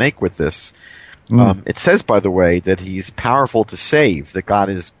Christians make with this. It says, by the way, that he's powerful to save, that God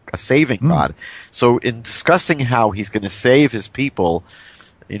is a saving God. So in discussing how he's going to save his people,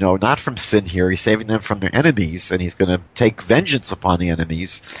 not from sin here, he's saving them from their enemies, and he's going to take vengeance upon the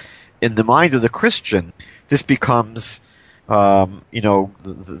enemies. In the mind of the Christian, this becomes,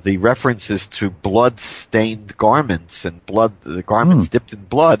 the references to blood-stained garments and the garments dipped in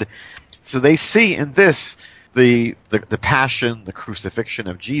blood. So they see in this the passion, the crucifixion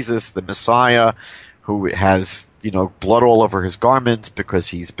of Jesus, the Messiah, who has, blood all over his garments because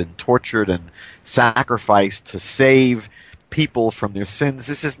he's been tortured and sacrificed to save people from their sins.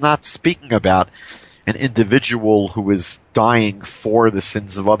 This is not speaking about an individual who is dying for the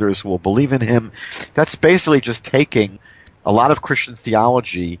sins of others who will believe in him. That's basically just taking a lot of Christian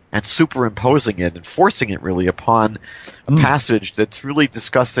theology and superimposing it and forcing it really upon a passage that's really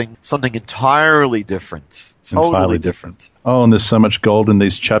discussing something entirely different. Totally different. Oh, and there's so much gold in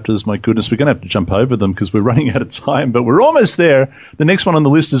these chapters. My goodness, we're going to have to jump over them because we're running out of time, but we're almost there. The next one on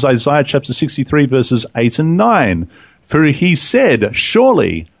the list is Isaiah chapter 63, verses 8 and 9. "For he said,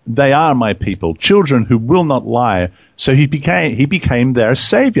 surely they are my people, children who will not lie. So he became their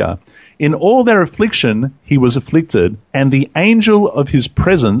savior. In all their affliction he was afflicted, and the angel of his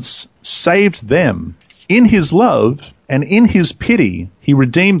presence saved them. In his love and in his pity he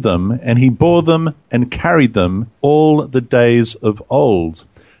redeemed them, and he bore them and carried them all the days of old."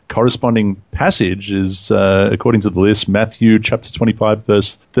 Corresponding passage is, according to the list, Matthew chapter 25,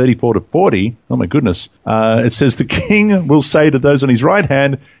 verse 34 to 40. Oh, my goodness. It says, "The king will say to those on his right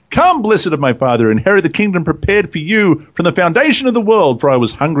hand, 'Come, blessed of my Father, inherit the kingdom prepared for you from the foundation of the world. For I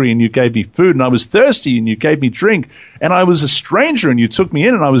was hungry, and you gave me food, and I was thirsty, and you gave me drink. And I was a stranger, and you took me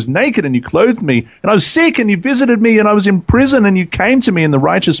in, and I was naked, and you clothed me. And I was sick, and you visited me, and I was in prison, and you came to me.' And the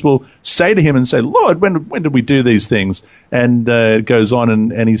righteous will say to him and say, 'Lord, when did we do these things?' And it goes on,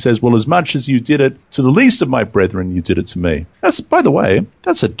 and he says, 'Well, as much as as you did it to the least of my brethren, you did it to me. By the way,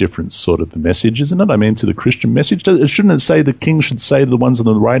 that's a different sort of message, isn't it? I mean, to the Christian message. Shouldn't it say the king should say to the ones on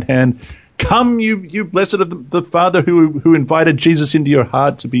the right hand, come, you blessed of the Father who invited Jesus into your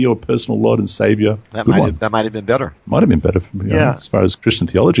heart to be your personal Lord and Savior? That might have been better. Might have been better as far as Christian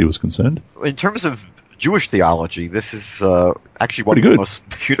theology was concerned. In terms of Jewish theology, this is actually one of the most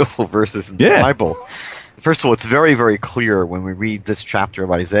beautiful verses in the Bible. First of all, it's very, very clear when we read this chapter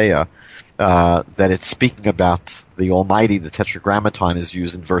of Isaiah that it's speaking about the Almighty. The Tetragrammaton is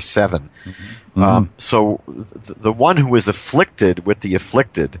used in verse 7. So the one who is afflicted with the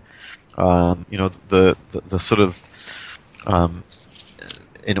afflicted, the sort of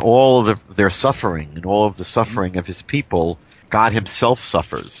in all of their suffering, in all of the suffering of his people, God himself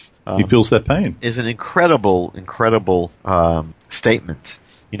suffers. He feels that pain. Is an incredible statement.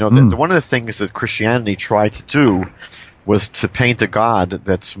 One of the things that Christianity tried to do was to paint a God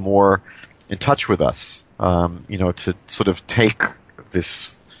that's more in touch with us. To sort of take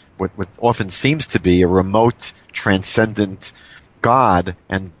this, what often seems to be a remote, transcendent God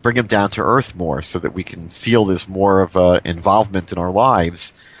and bring him down to earth more so that we can feel there's more of involvement in our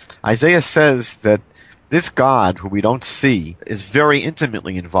lives. Isaiah says that this God, who we don't see, is very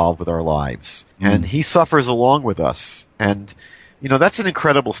intimately involved with our lives, and he suffers along with us. And, that's an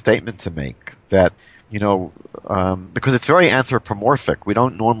incredible statement to make, that, because it's very anthropomorphic. We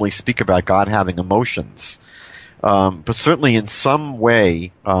don't normally speak about God having emotions. But certainly in some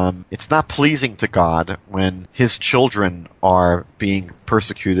way, it's not pleasing to God when his children are being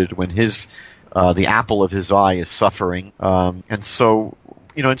persecuted, when the apple of his eye is suffering. And so,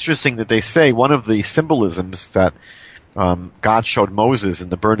 interesting that they say one of the symbolisms that God showed Moses in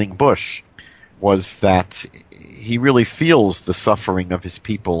the burning bush was that he really feels the suffering of his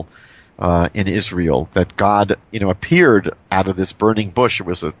people in Israel, that God, appeared out of this burning bush. It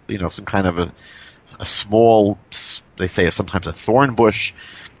was some kind of a small, they say sometimes a thorn bush,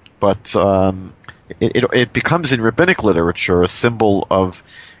 but it becomes in rabbinic literature a symbol of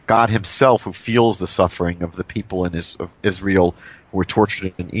God himself, who feels the suffering of the people of Israel who were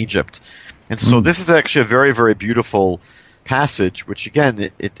tortured in Egypt. And so this is actually a very, very beautiful passage, which again,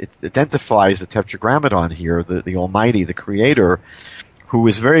 it identifies the Tetragrammaton here, the Almighty, the Creator, who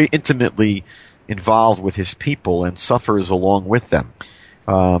is very intimately involved with his people and suffers along with them.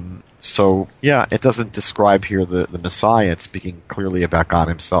 So, it doesn't describe here the Messiah. It's speaking clearly about God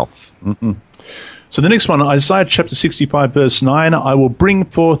himself. So the next one, Isaiah chapter 65, verse 9, I will bring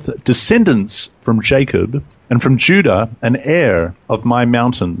forth descendants from Jacob, and from Judah an heir of my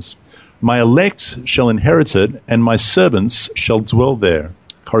mountains. My elect shall inherit it, and my servants shall dwell there.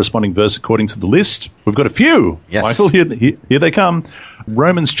 Corresponding verse according to the list. We've got a few. Yes. Michael, here they come.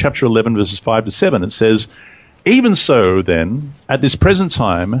 Romans chapter 11, verses 5 to 7. It says, even so, then, at this present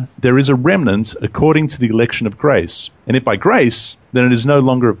time, there is a remnant according to the election of grace. And if by grace, then it is no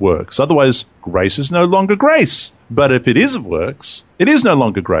longer of works. Otherwise, grace is no longer grace. But if it is of works, it is no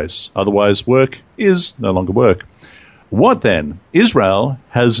longer grace. Otherwise, work is no longer work. What then? Israel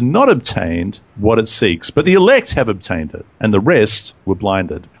has not obtained what it seeks, but the elect have obtained it, and the rest were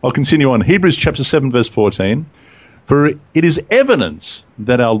blinded. I'll continue on. Hebrews chapter 7, verse 14. For it is evident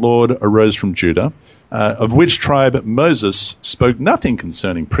that our Lord arose from Judah, of which tribe Moses spoke nothing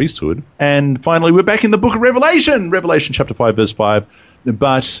concerning priesthood. And finally, we're back in the book of Revelation. Revelation chapter 5, verse 5.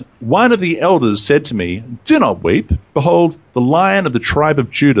 But one of the elders said to me, do not weep. Behold, the Lion of the tribe of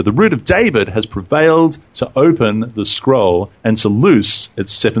Judah, the root of David, has prevailed to open the scroll and to loose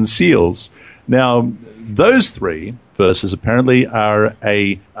its 7 seals. Now, those 3 verses apparently are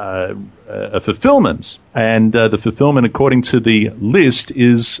a fulfillment. And the fulfillment, according to the list,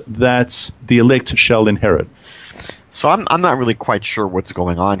 is that the elect shall inherit. So I'm not really quite sure what's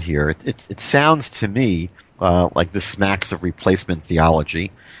going on here. It sounds to me like this smacks of replacement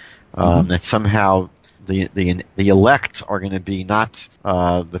theology, that somehow the elect are going to be not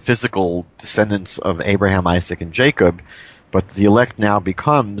the physical descendants of Abraham, Isaac, and Jacob, but the elect now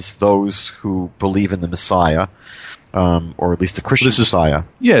becomes those who believe in the Messiah, or at least the Christian Messiah.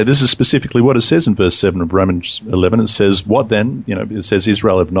 Yeah, this is specifically what it says in verse 7 of Romans 11. It says, what then? It says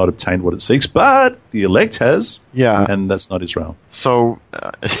Israel have not obtained what it seeks, but the elect has. Yeah. And that's not Israel. So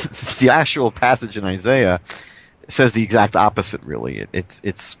the actual passage in Isaiah says the exact opposite, really.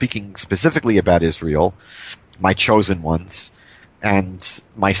 It's speaking specifically about Israel, my chosen ones, and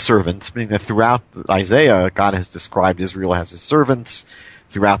my servants, meaning that throughout Isaiah, God has described Israel as his servants.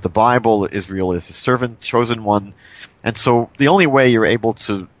 Throughout the Bible, Israel is his servant, chosen one. And so the only way you're able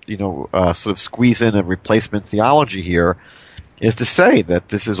to, sort of squeeze in a replacement theology here is to say that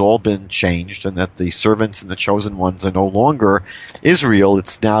this has all been changed and that the servants and the chosen ones are no longer Israel.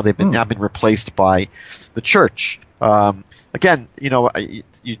 It's now they've now been replaced by the church. Again,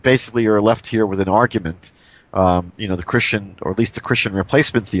 you basically are left here with an argument. The Christian, or at least the Christian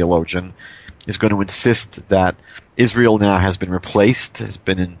replacement theologian, is going to insist that Israel now has been replaced, has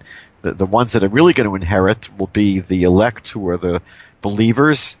been in the ones that are really going to inherit will be the elect who are the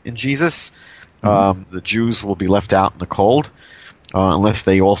believers in Jesus. The Jews will be left out in the cold unless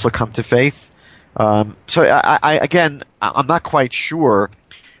they also come to faith. So I'm not quite sure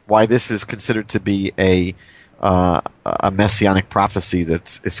why this is considered to be a messianic prophecy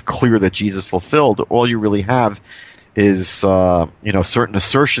it's clear that Jesus fulfilled. All you really have is certain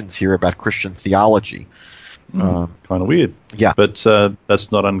assertions here about Christian theology. Kind of weird. Yeah. But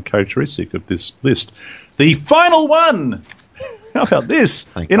that's not uncharacteristic of this list. The final one! How about this?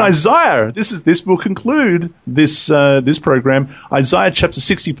 In Isaiah, this will conclude this program. Isaiah chapter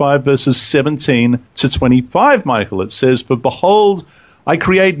 65, verses 17 to 25, Michael. It says, "For behold, I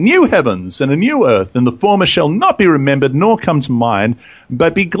create new heavens and a new earth, and the former shall not be remembered nor come to mind,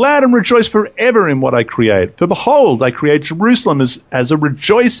 but be glad and rejoice forever in what I create. For behold, I create Jerusalem as a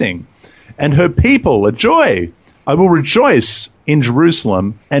rejoicing, and her people a joy. I will rejoice in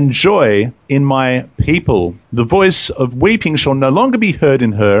Jerusalem and joy in my people. The voice of weeping shall no longer be heard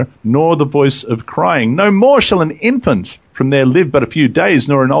in her, nor the voice of crying. No more shall an infant from there live but a few days,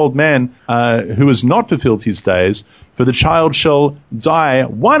 nor an old man who has not fulfilled his days. For the child shall die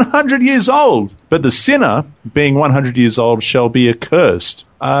 100 years old, but the sinner, being 100 years old, shall be accursed."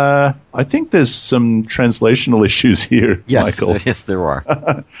 I think there's some translational issues here, Michael. Yes, there are.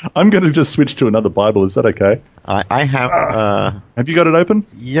 I'm going to just switch to another Bible. Is that okay? I have... have you got it open?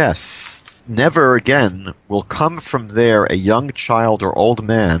 Yes. "Never again will come from there a young child or old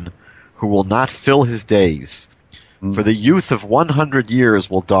man who will not fill his days. For the youth of 100 years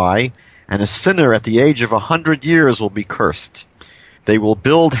will die, and a sinner at the age of 100 years will be cursed. They will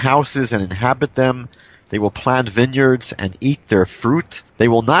build houses and inhabit them. They will plant vineyards and eat their fruit. They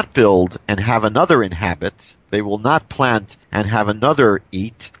will not build and have another inhabit. They will not plant and have another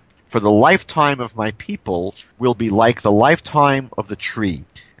eat. For the lifetime of my people will be like the lifetime of the tree,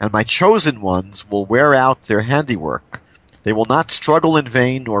 and my chosen ones will wear out their handiwork. They will not struggle in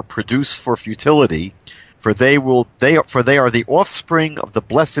vain nor produce for futility, for they are the offspring of the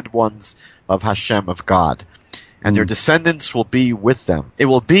blessed ones of Hashem, of God, and their descendants will be with them. It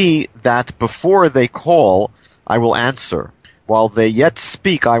will be that before they call, I will answer. While they yet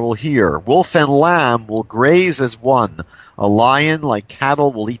speak, I will hear. Wolf and lamb will graze as one. A lion, like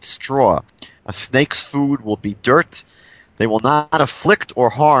cattle, will eat straw. A snake's food will be dirt. They will not afflict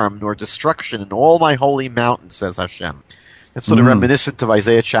or harm nor destruction in all my holy mountain, says Hashem." It's sort of reminiscent of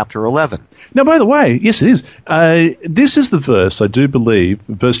Isaiah chapter 11. Now, by the way, yes, it is. This is the verse, I do believe,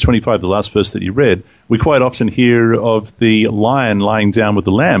 verse 25, the last verse that you read. We quite often hear of the lion lying down with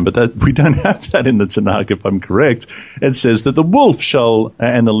the lamb, but we don't have that in the Tanakh, if I'm correct. It says that the wolf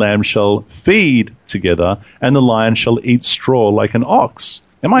and the lamb shall feed together, and the lion shall eat straw like an ox.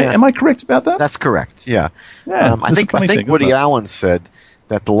 Am I correct about that? That's correct, yeah. I think Woody Allen said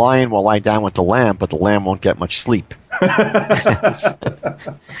that the lion will lie down with the lamb, but the lamb won't get much sleep.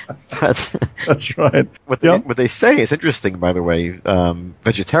 That's right. What they say is interesting, by the way.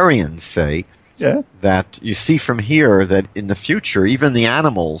 Vegetarians say that you see from here that in the future, even the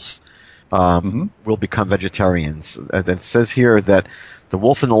animals will become vegetarians. It says here that the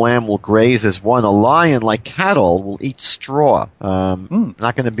wolf and the lamb will graze as one. A lion, like cattle, will eat straw.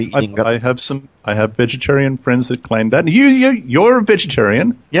 Not going to be eating. I have vegetarian friends that claim that. You're a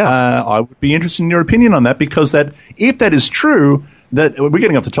vegetarian. Yeah. I would be interested in your opinion on that, because if that is true, that we're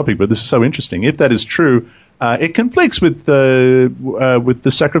getting off the topic, but this is so interesting. If that is true, it conflicts with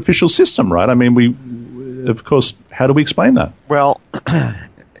the sacrificial system, right? I mean, of course, how do we explain that? Well,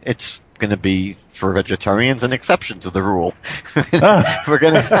 it's going to be, for vegetarians, an exception to the rule. We're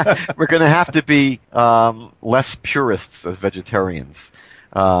going to have to be less purists as vegetarians.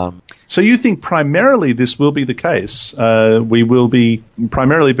 So you think primarily this will be the case? We will be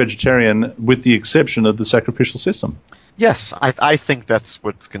primarily vegetarian, with the exception of the sacrificial system. Yes, I think that's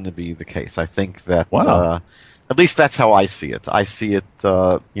what's going to be the case. I think that at least that's how I see it. I see it,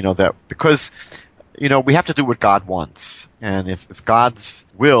 that because we have to do what God wants. And if God's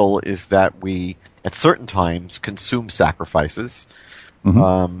will is that we, at certain times, consume sacrifices,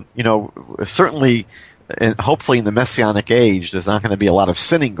 certainly, and hopefully in the Messianic age, there's not going to be a lot of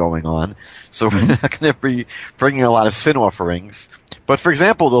sinning going on. So we're not going to be bringing a lot of sin offerings. But, for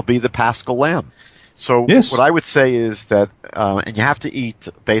example, there'll be the Paschal Lamb. So Yes. what I would say is that, and you have to eat,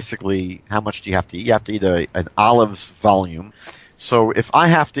 basically, how much do you have to eat? You have to eat an olive's volume. So if I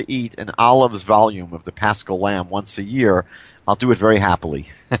have to eat an olive's volume of the Paschal lamb once a year, I'll do it very happily.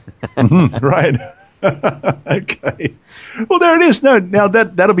 Right. Okay. Well, there it is. No, now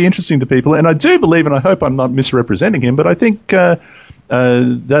that'll be interesting to people. And I do believe, and I hope I'm not misrepresenting him, but I think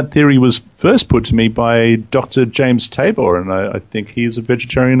that theory was first put to me by Dr. James Tabor, and I think he is a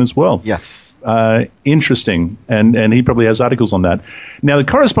vegetarian as well. Yes. Interesting. And he probably has articles on that. Now, the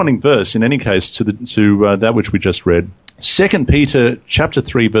corresponding verse, in any case, to that which we just read, 2 Peter chapter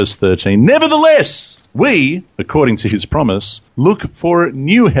 3, verse 13, nevertheless, we, according to his promise, look for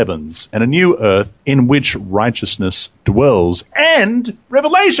new heavens and a new earth in which righteousness dwells. And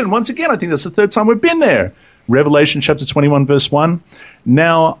Revelation, once again, I think that's the third time we've been there. Revelation chapter 21, verse 1.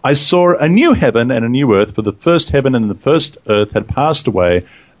 Now I saw a new heaven and a new earth, for the first heaven and the first earth had passed away.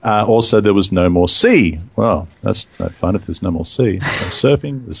 Also, there was no more sea. Well, that's no fun if there's no more sea. No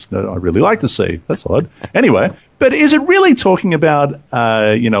surfing. I really like the sea. That's odd. Anyway, but is it really talking about,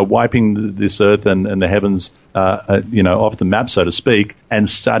 wiping this earth and the heavens, off the map, so to speak, and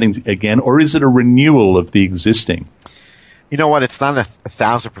starting again? Or is it a renewal of the existing? You know what? It's not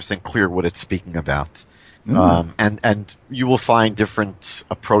 1,000% clear what it's speaking about. And you will find different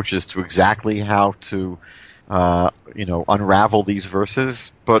approaches to exactly how to unravel these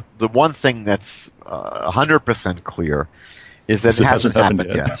verses. But the one thing that's 100% clear is that it hasn't happened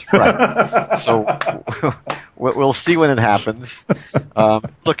yet. Right. So we'll see when it happens.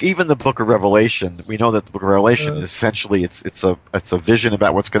 Look, even the Book of Revelation, we know that the Book of Revelation is essentially it's a vision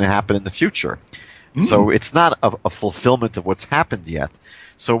about what's going to happen in the future. So it's not a fulfillment of what's happened yet.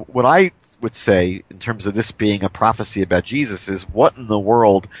 So what I would say in terms of this being a prophecy about Jesus is, what in the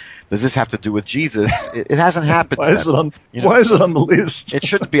world does this have to do with Jesus? It hasn't happened Why yet. Why is it on the list? It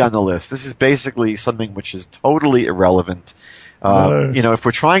shouldn't be on the list. This is basically something which is totally irrelevant. If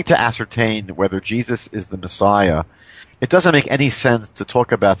we're trying to ascertain whether Jesus is the Messiah, it doesn't make any sense to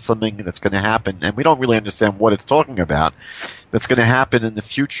talk about something that's going to happen, and we don't really understand what it's talking about, that's going to happen in the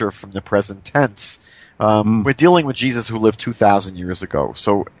future from the present tense. We're dealing with Jesus who lived 2,000 years ago.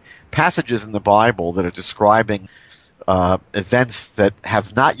 So passages in the Bible that are describing events that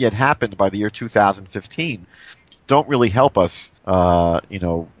have not yet happened by the year 2015 don't really help us,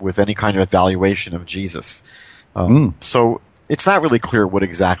 with any kind of evaluation of Jesus. So it's not really clear what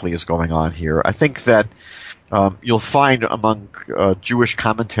exactly is going on here. I think that you'll find among Jewish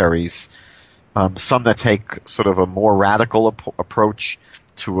commentaries some that take sort of a more radical approach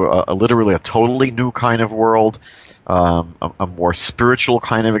to literally a totally new kind of world, a more spiritual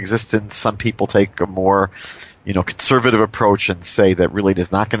kind of existence. Some people take a more, conservative approach and say that really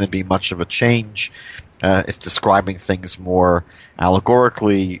there's not going to be much of a change. It's describing things more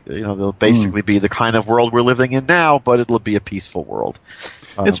allegorically. They'll basically be the kind of world we're living in now, but it'll be a peaceful world.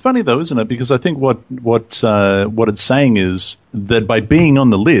 It's funny though, isn't it? Because I think what it's saying is that by being on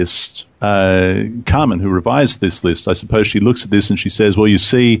the list, Carmen, who revised this list, I suppose she looks at this and she says, well, you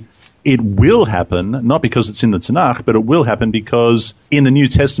see, it will happen, not because it's in the Tanakh, but it will happen because in the New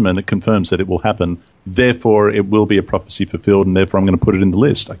Testament it confirms that it will happen. Therefore, it will be a prophecy fulfilled, and therefore I'm going to put it in the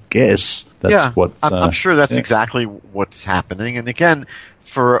list. I guess that's what... I'm sure that's exactly what's happening. And again,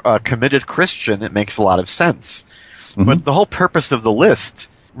 for a committed Christian, it makes a lot of sense. But the whole purpose of the list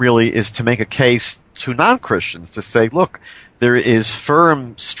really is to make a case to non-Christians to say, look, there is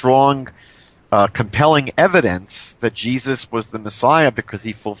firm, strong, compelling evidence that Jesus was the Messiah because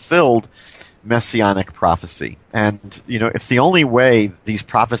he fulfilled Messianic prophecy. And, if the only way these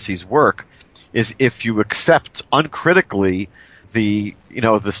prophecies work is if you accept uncritically the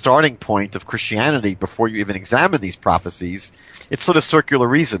starting point of Christianity before you even examine these prophecies, it's sort of circular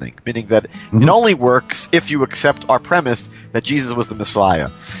reasoning, meaning that it only works if you accept our premise that Jesus was the Messiah.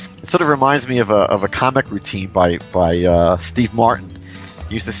 It sort of reminds me of a comic routine by Steve Martin.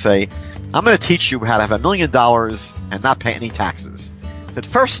 He used to say, I'm going to teach you how to have $1 million and not pay any taxes. He said,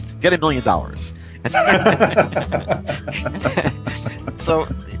 first, get $1 million. So,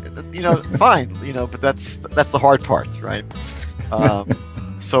 fine, but that's the hard part, right?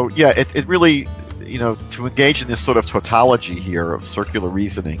 It really, to engage in this sort of tautology here of circular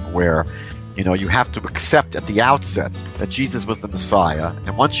reasoning where, you have to accept at the outset that Jesus was the Messiah.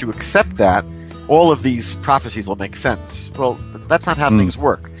 And once you accept that, all of these prophecies will make sense. Well, that's not how things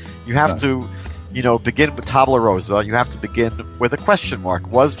work. You have to, begin with tabula rasa. You have to begin with a question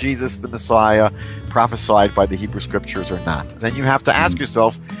mark. Was Jesus the Messiah prophesied by the Hebrew Scriptures or not? And then you have to ask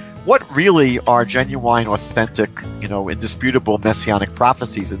yourself, what really are genuine, authentic, indisputable Messianic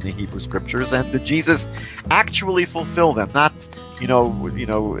prophecies in the Hebrew Scriptures, and did Jesus actually fulfill them? Not,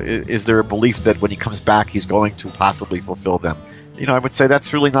 is there a belief that when he comes back he's going to possibly fulfill them? I would say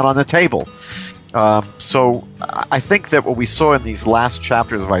that's really not on the table. So I think that what we saw in these last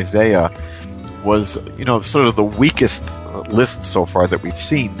chapters of Isaiah was, sort of the weakest list so far that we've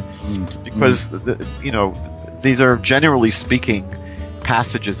seen, because these are, generally speaking,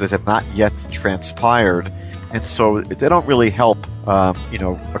 passages that have not yet transpired, and so they don't really help a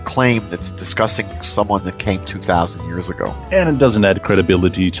claim that's discussing someone that came 2,000 years ago. And it doesn't add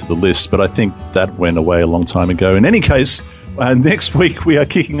credibility to the list, but I think that went away a long time ago. In any case, next week we are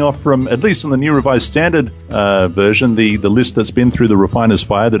kicking off from, at least on the New Revised Standard version, the list that's been through the Refiner's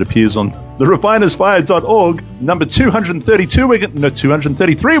Fire that appears on the refinersfire.org. Number 233, we're going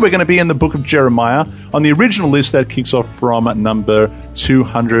to be in the book of Jeremiah. On the original list, that kicks off from number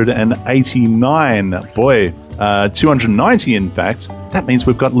 289. Boy, 290 in fact. That means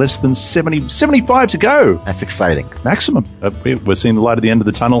we've got less than 75 to go. That's exciting. Maximum. We're seeing the light at the end of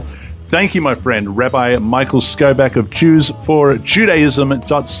the tunnel. Thank you, my friend, Rabbi Michael Skobac of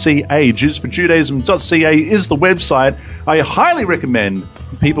JewsForJudaism.ca. JewsForJudaism.ca is the website. I highly recommend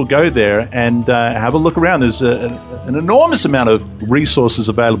people go there and have a look around. There's an enormous amount of resources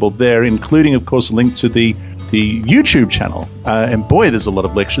available there, including, of course, a link to the YouTube channel. And boy, there's a lot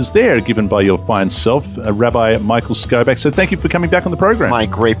of lectures there given by your fine self, Rabbi Michael Skobac. So thank you for coming back on the program. My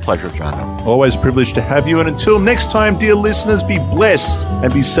great pleasure, John. Always a privilege to have you. And until next time, dear listeners, be blessed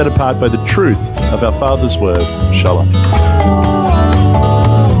and be set apart by the truth of our Father's Word. Shalom.